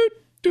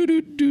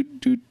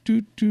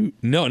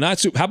 No, not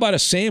soup. How about a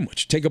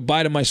sandwich? Take a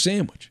bite of my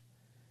sandwich.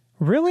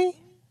 Really?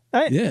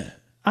 You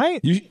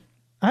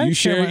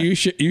share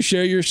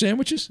your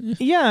sandwiches?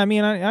 Yeah, I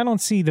mean, I don't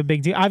see the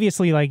big deal.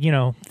 Obviously,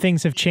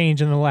 things have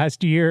changed in the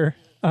last year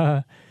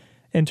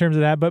in terms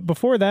of that. But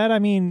before that, I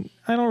mean,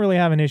 I don't really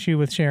have an issue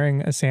with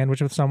sharing a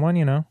sandwich with someone.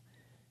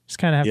 Just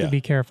kind of have to be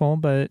careful.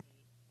 But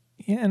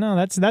yeah, no,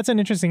 that's an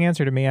interesting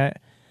answer to me.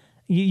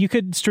 You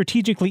could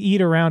strategically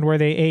eat around where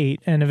they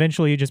ate, and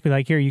eventually you just be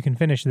like, here, you can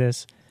finish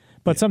this.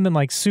 But something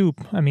like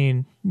soup, I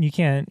mean, you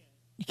can't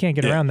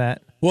get around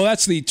that. Well,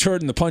 that's the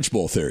turd in the punch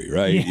bowl theory,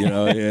 right?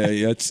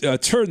 It's a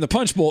turd in the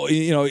punch bowl.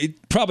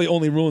 It probably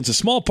only ruins a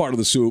small part of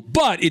the soup,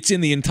 but it's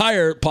in the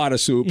entire pot of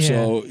soup. Yeah.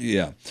 So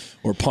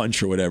or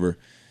punch or whatever.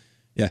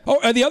 Yeah.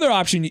 Oh, the other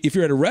option, if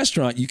you're at a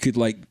restaurant, you could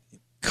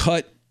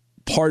cut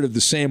part of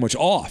the sandwich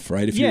off,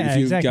 right? If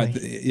you've got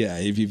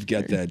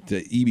that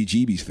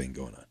EBGB thing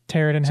going on.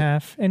 Tear it in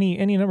half.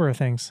 Any number of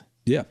things.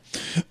 Yeah.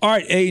 All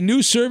right. A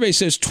new survey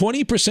says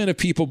 20% of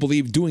people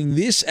believe doing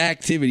this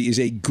activity is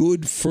a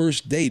good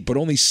first date, but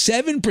only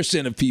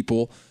 7% of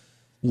people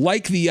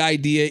like the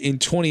idea in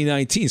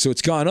 2019. So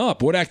it's gone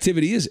up. What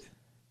activity is it?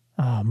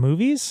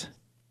 Movies?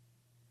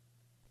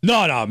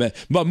 No, man.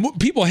 But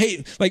people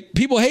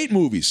hate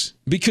movies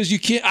because you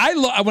can't.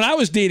 When I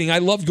was dating, I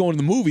loved going to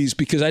the movies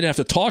because I didn't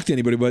have to talk to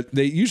anybody. But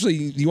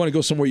you want to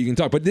go somewhere you can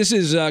talk. But this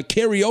is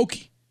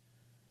karaoke.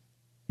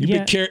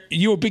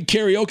 You a big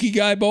karaoke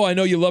guy, Bo? I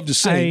know you love to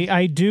sing.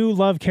 I do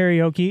love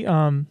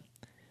karaoke,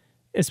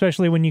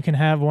 especially when you can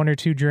have one or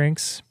two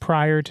drinks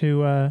prior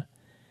to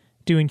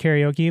doing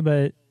karaoke.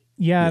 But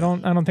yeah, I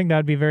don't think that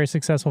would be very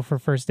successful for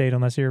first date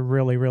unless you're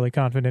really, really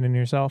confident in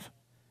yourself.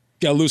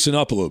 Got to loosen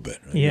up a little bit.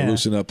 Right? Yeah.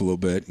 Loosen up a little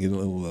bit. Get a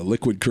little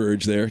liquid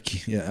courage there.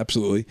 Yeah,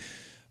 absolutely.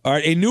 All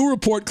right. A new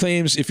report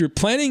claims if you're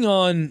planning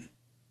on,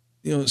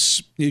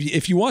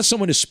 if you want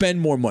someone to spend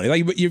more money,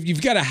 like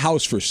you've got a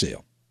house for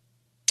sale,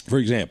 for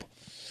example,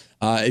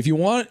 if you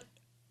want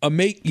to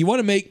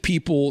make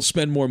people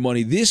spend more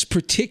money, this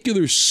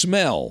particular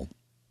smell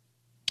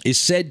is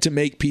said to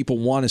make people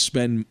want to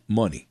spend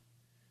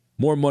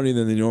more money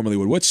than they normally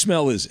would. What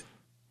smell is it?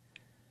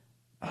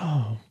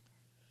 Oh.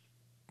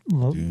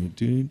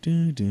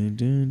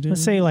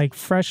 Let's say like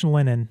fresh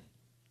linen.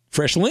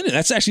 Fresh linen.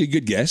 That's actually a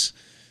good guess.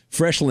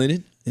 Fresh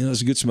linen.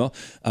 It's a good smell.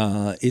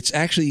 It's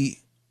actually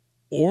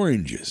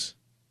oranges.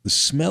 The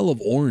smell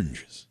of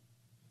oranges.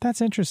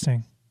 That's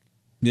interesting.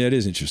 Yeah, it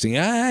is interesting.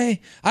 I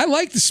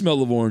like the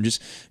smell of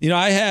oranges.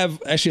 I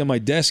have actually on my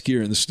desk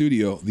here in the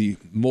studio, the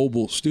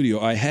mobile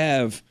studio, I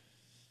have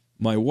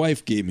my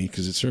wife gave me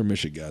because it's her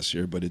Michigas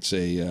here, but it's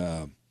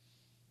a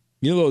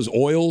those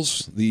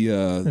oils, the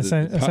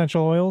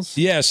essential oils?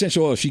 Yeah,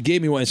 essential oils. She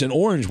gave me one. It's an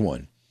orange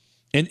one.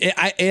 And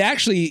I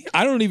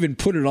don't even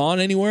put it on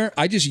anywhere.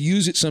 I just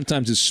use it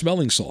sometimes as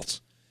smelling salts.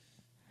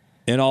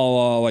 And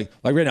I'll like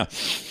right now.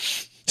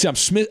 See,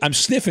 I'm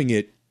sniffing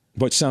it,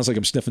 but it sounds like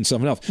I'm sniffing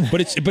something else.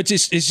 But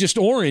it's just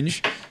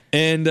orange,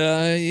 and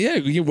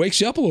it wakes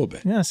you up a little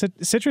bit. Yeah,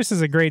 citrus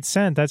is a great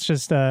scent. That's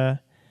just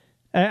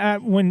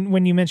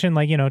when you mentioned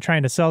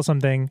trying to sell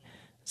something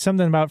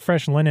about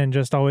fresh linen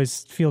just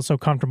always feels so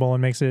comfortable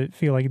and makes it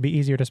feel like it'd be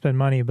easier to spend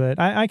money. But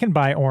I can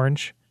buy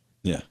orange.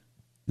 Yeah.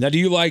 Now,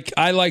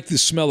 I like the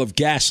smell of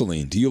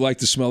gasoline. Do you like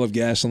the smell of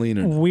gasoline?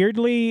 Or no?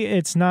 Weirdly,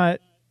 it's not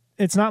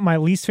my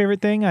least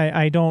favorite thing.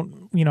 I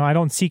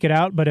don't seek it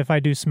out, but if I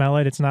do smell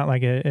it, it's not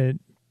like it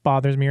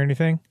bothers me or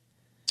anything.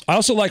 I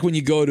also like when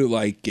you go to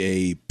like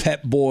a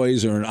Pep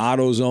Boys or an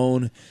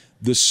AutoZone,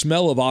 the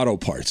smell of auto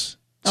parts.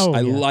 Oh,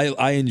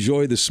 I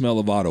enjoy the smell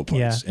of auto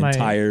parts and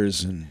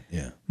tires and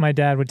My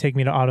dad would take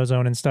me to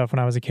AutoZone and stuff when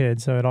I was a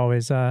kid, so it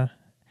always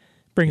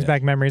brings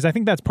back memories. I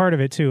think that's part of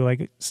it too.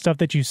 Like stuff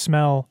that you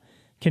smell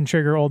can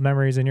trigger old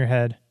memories in your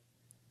head.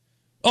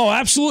 Oh,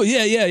 absolutely.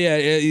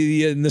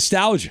 Yeah.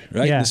 Nostalgia,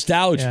 right? Yeah.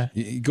 Nostalgia.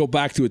 Yeah. You go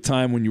back to a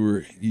time when you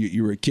were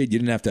a kid. You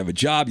didn't have to have a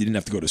job. You didn't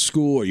have to go to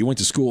school, or you went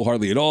to school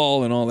hardly at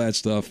all, and all that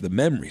stuff. The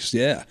memories,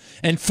 yeah.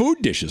 And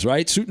food dishes,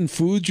 right? Certain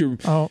foods your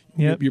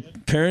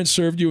parents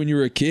served you when you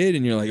were a kid,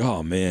 and you're like,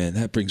 oh man,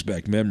 that brings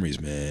back memories,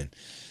 man.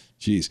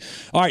 Jeez.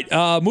 All right,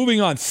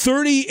 moving on.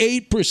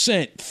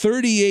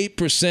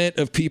 38%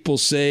 of people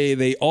say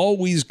they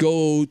always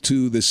go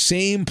to the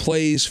same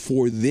place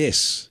for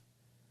this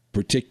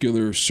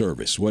particular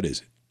service. What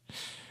is it?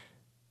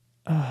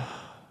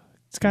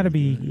 It's got to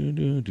be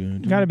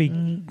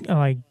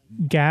like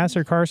gas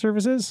or car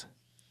services.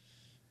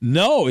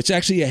 No, it's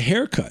actually a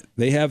haircut.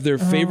 They have their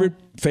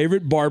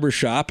favorite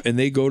barbershop, and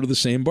they go to the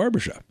same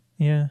barbershop.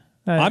 Yeah.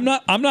 I'm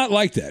not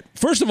like that.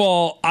 First of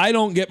all, I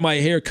don't get my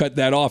hair cut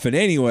that often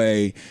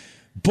anyway.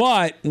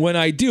 But when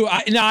I do,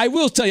 I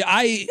will tell you,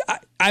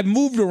 I've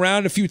moved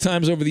around a few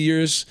times over the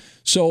years,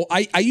 so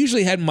I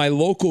usually had my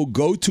local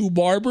go-to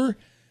barber.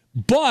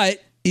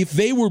 But if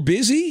they were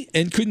busy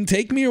and couldn't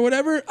take me or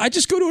whatever, I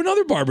just go to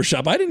another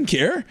barbershop. I didn't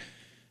care.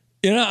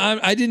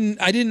 I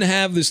didn't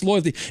have this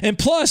loyalty. And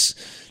plus,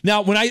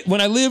 now when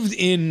I lived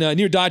in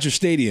near Dodger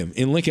Stadium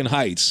in Lincoln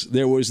Heights,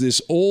 there was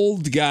this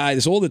old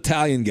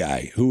Italian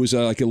guy who was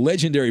like a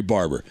legendary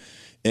barber.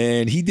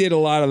 And he did a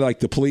lot of like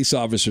the police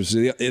officers,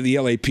 the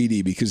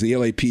LAPD, because the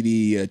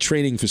LAPD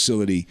training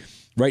facility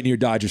right near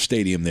Dodger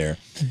Stadium there.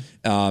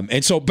 But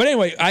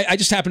anyway, I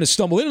just happened to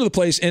stumble into the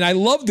place, and I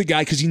loved the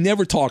guy because he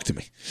never talked to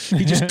me.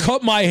 He just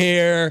cut my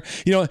hair,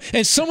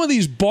 and some of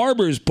these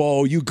barbers,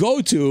 Bo, you go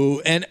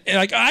to, and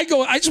like I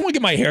just want to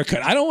get my hair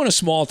cut. I don't want to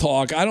small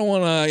talk. I don't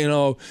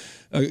want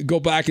to, go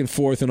back and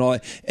forth and all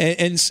that.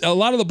 And a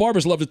lot of the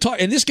barbers love to talk.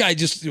 And this guy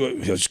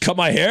just cut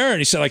my hair, and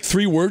he said like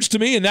 3 words to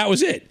me, and that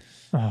was it.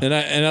 Oh. But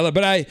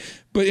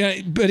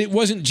it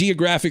wasn't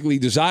geographically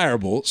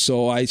desirable,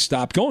 so I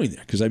stopped going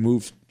there because I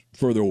moved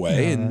further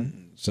away,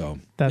 and so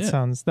that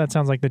sounds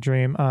like the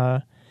dream.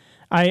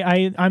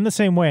 I'm the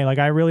same way. Like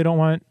I really don't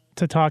want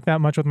to talk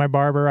that much with my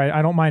barber.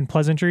 I don't mind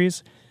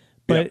pleasantries,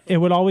 but it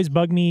would always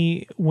bug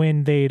me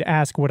when they'd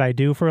ask what I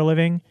do for a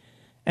living,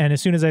 and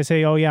as soon as I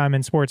say, "Oh yeah, I'm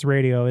in sports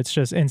radio," it's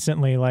just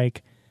instantly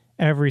like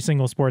every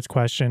single sports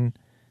question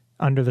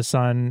under the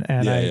sun,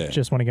 and I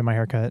just want to get my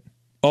hair cut.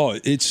 Oh,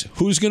 it's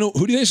who do you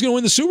think is going to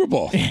win the Super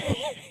Bowl,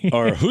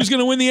 or who's going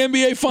to win the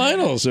NBA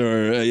Finals,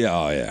 or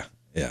yeah,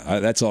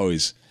 that's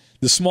always.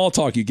 The small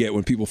talk you get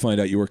when people find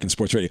out you work in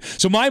sports radio.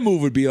 So my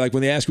move would be like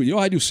when they ask you,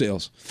 I do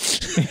sales.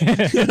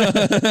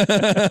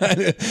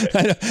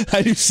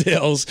 I do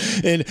sales,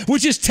 and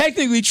which is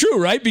technically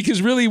true, right?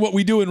 Because really what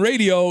we do in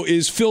radio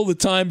is fill the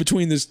time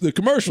between the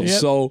commercials. Yep.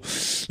 So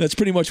that's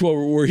pretty much what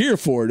we're here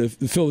for, to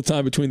fill the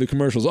time between the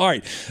commercials. All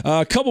right,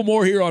 a couple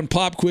more here on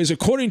Pop Quiz.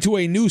 According to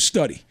a new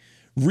study,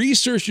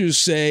 researchers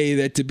say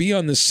that to be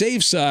on the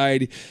safe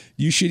side,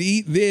 you should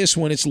eat this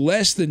when it's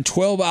less than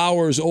 12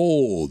 hours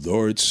old,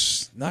 or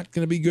it's not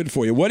going to be good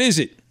for you. What is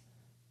it?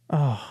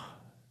 Oh,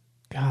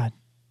 God.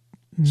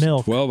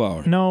 Milk. 12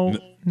 hours. No.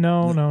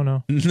 No,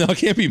 it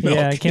can't be milk.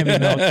 Yeah, it can't be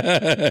milk.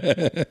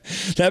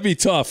 That'd be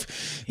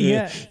tough.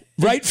 Yeah.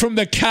 Right from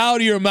the cow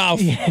to your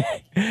mouth.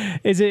 Yeah.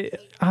 Is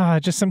it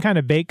just some kind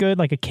of baked good,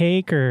 like a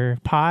cake or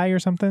pie or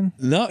something?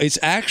 No, it's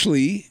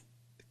actually...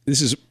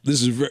 This is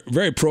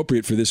very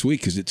appropriate for this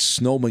week because it's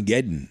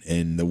Snowmageddon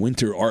and the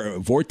winter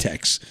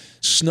vortex.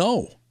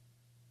 Snow.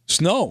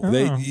 Oh.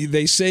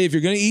 They say if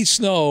you're going to eat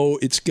snow,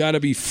 it's got to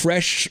be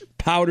fresh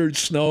powdered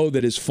snow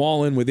that has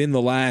fallen within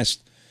the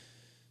last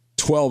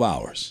 12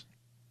 hours.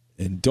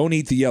 And don't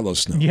eat the yellow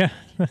snow. Yeah.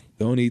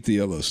 Don't eat the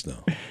yellow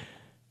snow.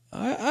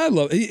 I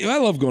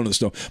love going to the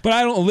snow, but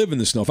I don't live in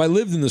the snow. If I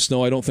lived in the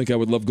snow, I don't think I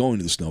would love going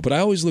to the snow. But I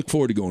always look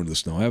forward to going to the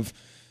snow.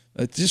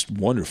 It's just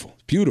wonderful,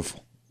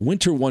 beautiful.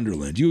 Winter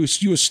wonderland. You a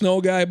snow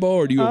guy, Bo,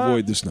 or do you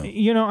avoid the snow?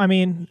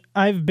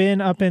 I've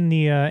been up in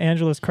the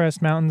Angeles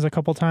Crest Mountains a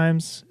couple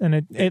times,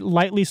 and it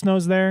lightly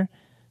snows there.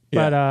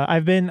 But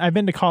I've been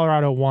to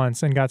Colorado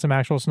once and got some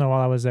actual snow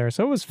while I was there,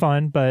 so it was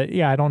fun. But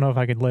yeah, I don't know if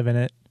I could live in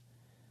it.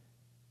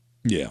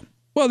 Yeah.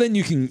 Well, then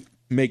you can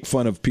make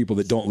fun of people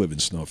that don't live in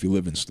snow if you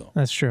live in snow.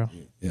 That's true.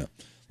 Yeah.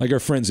 Like our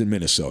friends in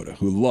Minnesota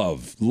who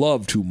love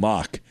to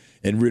mock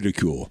and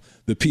ridicule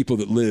the people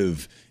that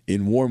live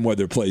in warm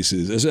weather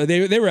places.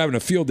 They were having a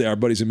field day, our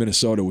buddies in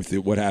Minnesota, with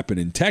what happened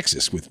in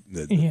Texas with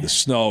the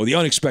snow, the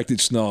unexpected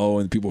snow,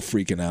 and people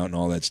freaking out and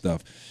all that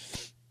stuff.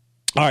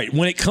 All right,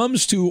 when it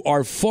comes to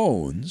our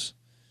phones,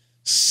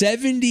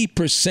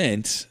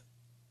 70%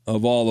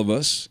 of all of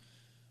us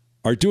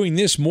are doing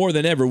this more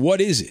than ever. What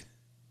is it?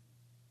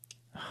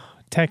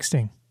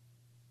 Texting.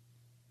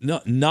 No,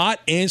 not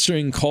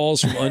answering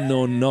calls from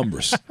unknown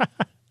numbers.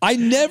 I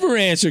never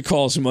answer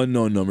calls from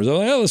unknown numbers. I'm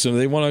like, hey, listen,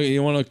 you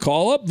want to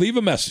call up? Leave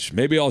a message.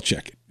 Maybe I'll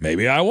check it.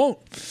 Maybe I won't.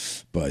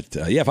 But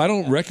if I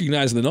don't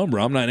recognize the number,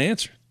 I'm not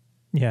answering.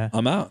 Yeah,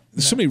 I'm out.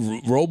 There's so many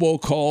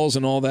robocalls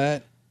and all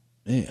that.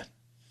 Man.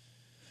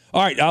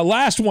 All right,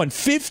 last one.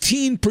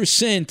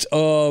 15%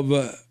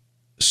 of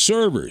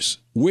servers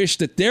wish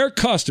that their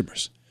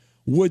customers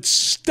would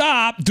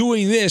stop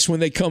doing this when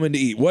they come in to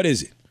eat. What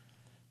is it?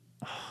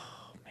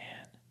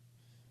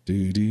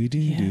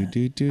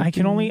 I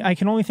can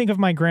only think of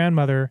my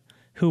grandmother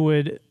who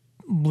would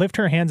lift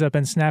her hands up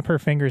and snap her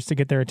fingers to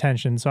get their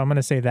attention. So I'm going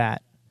to say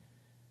that.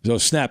 So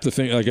snap the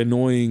finger, like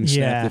annoying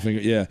snap the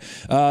finger. Yeah.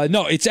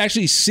 No, it's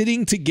actually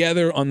sitting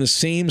together on the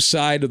same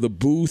side of the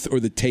booth or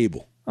the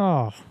table.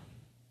 Oh.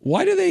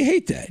 Why do they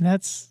hate that?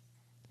 That's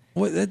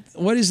what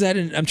is that?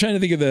 I'm trying to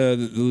think of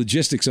the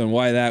logistics on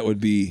why that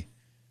would be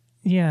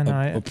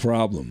a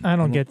problem. I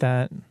don't get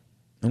that.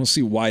 I don't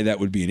see why that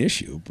would be an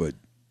issue, but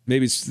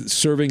maybe it's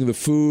serving the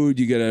food.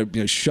 You got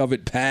to shove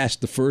it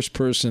past the first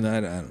person. I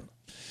don't know.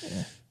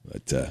 Yeah.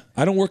 But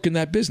I don't work in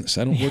that business.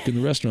 I don't work in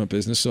the restaurant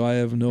business, so I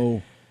have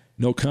no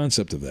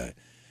concept of that.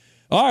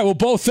 All right, well,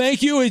 Bo,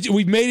 thank you.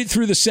 We've made it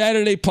through the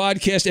Saturday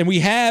podcast, and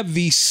we have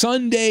the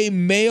Sunday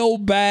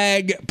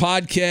mailbag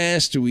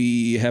podcast.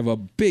 We have a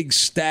big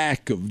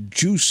stack of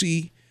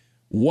juicy,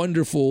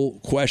 wonderful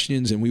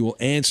questions, and we will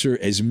answer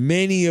as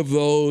many of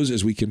those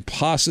as we can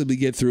possibly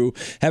get through.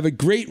 Have a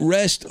great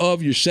rest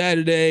of your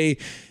Saturday,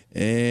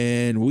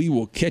 and we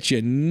will catch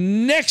you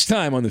next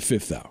time on the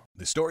Fifth Hour.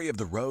 The story of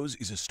the rose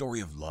is a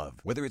story of love.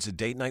 Whether it's a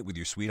date night with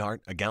your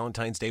sweetheart, a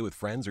Galentine's Day with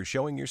friends, or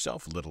showing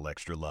yourself a little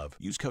extra love,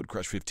 use code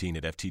CRUSH15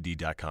 at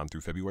FTD.com through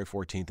February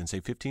 14th and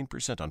save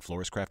 15% on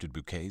florist-crafted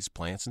bouquets,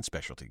 plants, and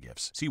specialty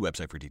gifts. See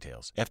website for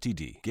details.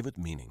 FTD. Give it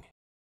meaning.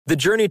 The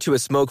journey to a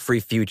smoke-free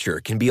future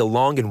can be a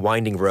long and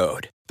winding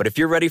road. But if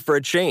you're ready for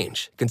a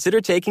change, consider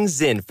taking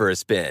Zyn for a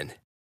spin.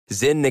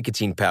 Zyn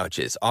nicotine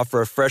pouches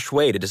offer a fresh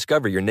way to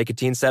discover your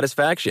nicotine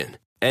satisfaction.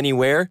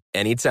 Anywhere,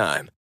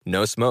 anytime.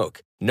 No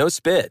smoke, no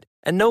spit,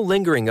 and no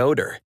lingering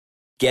odor.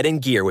 Get in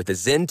gear with the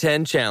Zyn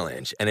 10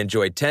 Challenge and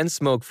enjoy 10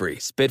 smoke-free,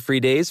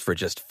 spit-free days for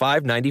just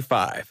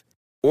 $5.95.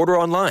 Order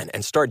online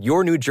and start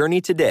your new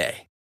journey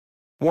today.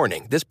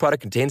 Warning, this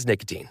product contains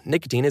nicotine.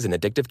 Nicotine is an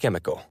addictive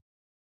chemical.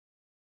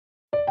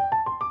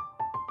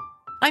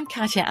 I'm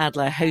Katya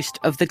Adler, host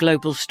of The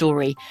Global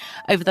Story.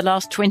 Over the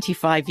last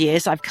 25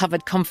 years, I've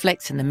covered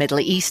conflicts in the Middle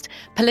East,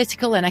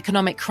 political and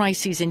economic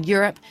crises in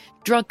Europe,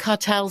 drug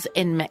cartels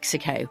in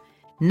Mexico.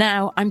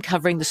 Now I'm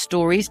covering the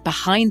stories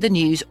behind the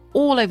news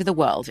all over the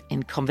world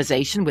in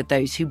conversation with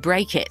those who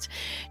break it.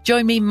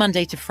 Join me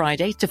Monday to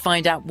Friday to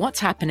find out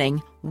what's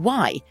happening,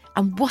 why,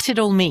 and what it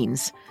all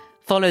means.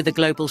 Follow The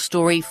Global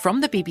Story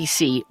from the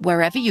BBC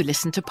wherever you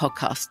listen to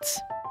podcasts.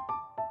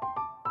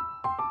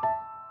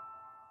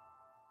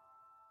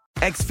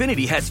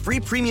 Xfinity has free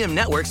premium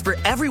networks for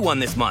everyone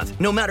this month,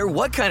 no matter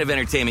what kind of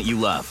entertainment you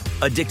love.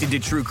 Addicted to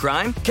true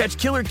crime? Catch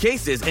killer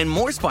cases and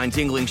more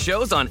spine-tingling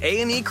shows on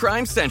A&E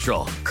Crime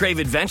Central. Crave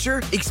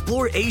adventure?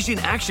 Explore Asian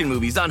action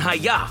movies on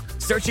Hi-YAH.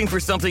 Searching for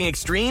something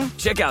extreme?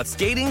 Check out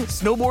skating,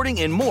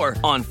 snowboarding, and more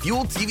on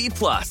Fuel TV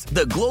Plus,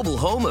 the global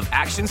home of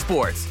action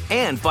sports.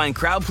 And find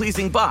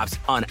crowd-pleasing bops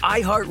on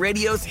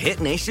iHeartRadio's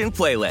Hit Nation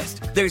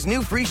playlist. There's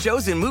new free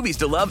shows and movies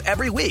to love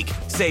every week.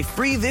 Say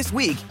free this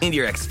week in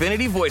your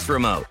Xfinity voice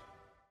remote.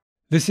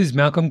 This is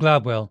Malcolm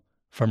Gladwell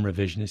from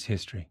Revisionist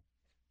History.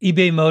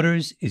 eBay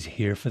Motors is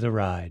here for the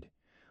ride.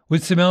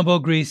 With some elbow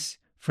grease,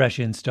 fresh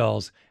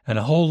installs, and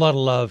a whole lot of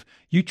love,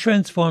 you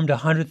transformed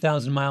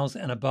 100,000 miles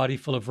and a body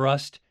full of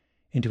rust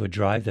into a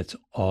drive that's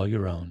all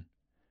your own.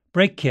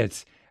 Brake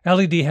kits,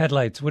 LED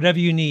headlights, whatever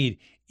you need,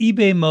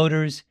 eBay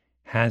Motors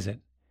has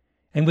it.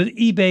 And with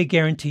eBay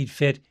Guaranteed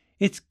Fit,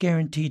 it's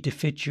guaranteed to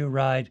fit your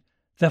ride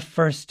the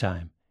first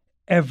time,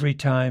 every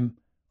time,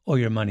 or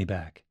your money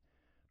back.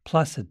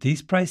 Plus, at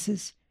these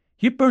prices,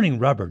 you're burning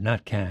rubber,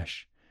 not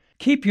cash.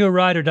 Keep your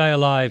ride or die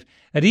alive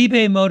at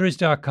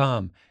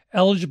ebaymotors.com.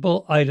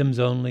 Eligible items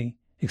only.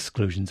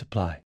 Exclusions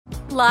apply.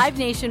 Live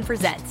Nation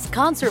presents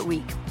Concert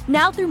Week.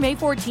 Now through May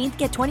 14th,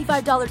 get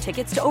 $25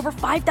 tickets to over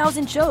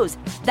 5,000 shows.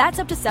 That's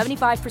up to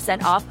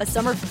 75% off a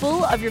summer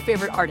full of your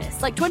favorite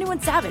artists like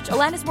 21 Savage,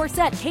 Alanis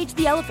Morissette, Cage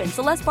the Elephant,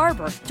 Celeste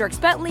Barber,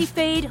 Dierks Bentley,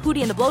 Fade,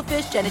 Hootie and the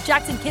Blowfish, Janet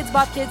Jackson, Kids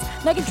Bop Kids,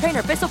 Meghan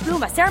Trainor, Peso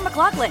Pluma, Sarah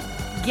McLachlan.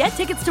 Get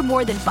tickets to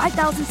more than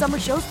 5,000 summer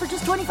shows for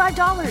just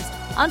 $25.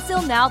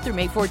 Until now through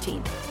May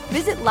 14th.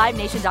 Visit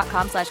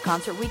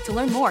LiveNation.com/Concert Week to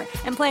learn more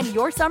and plan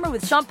your summer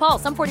with Sean Paul,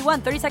 Sum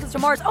 41, 30 Seconds to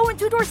Mars, and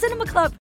Two Door Cinema Club.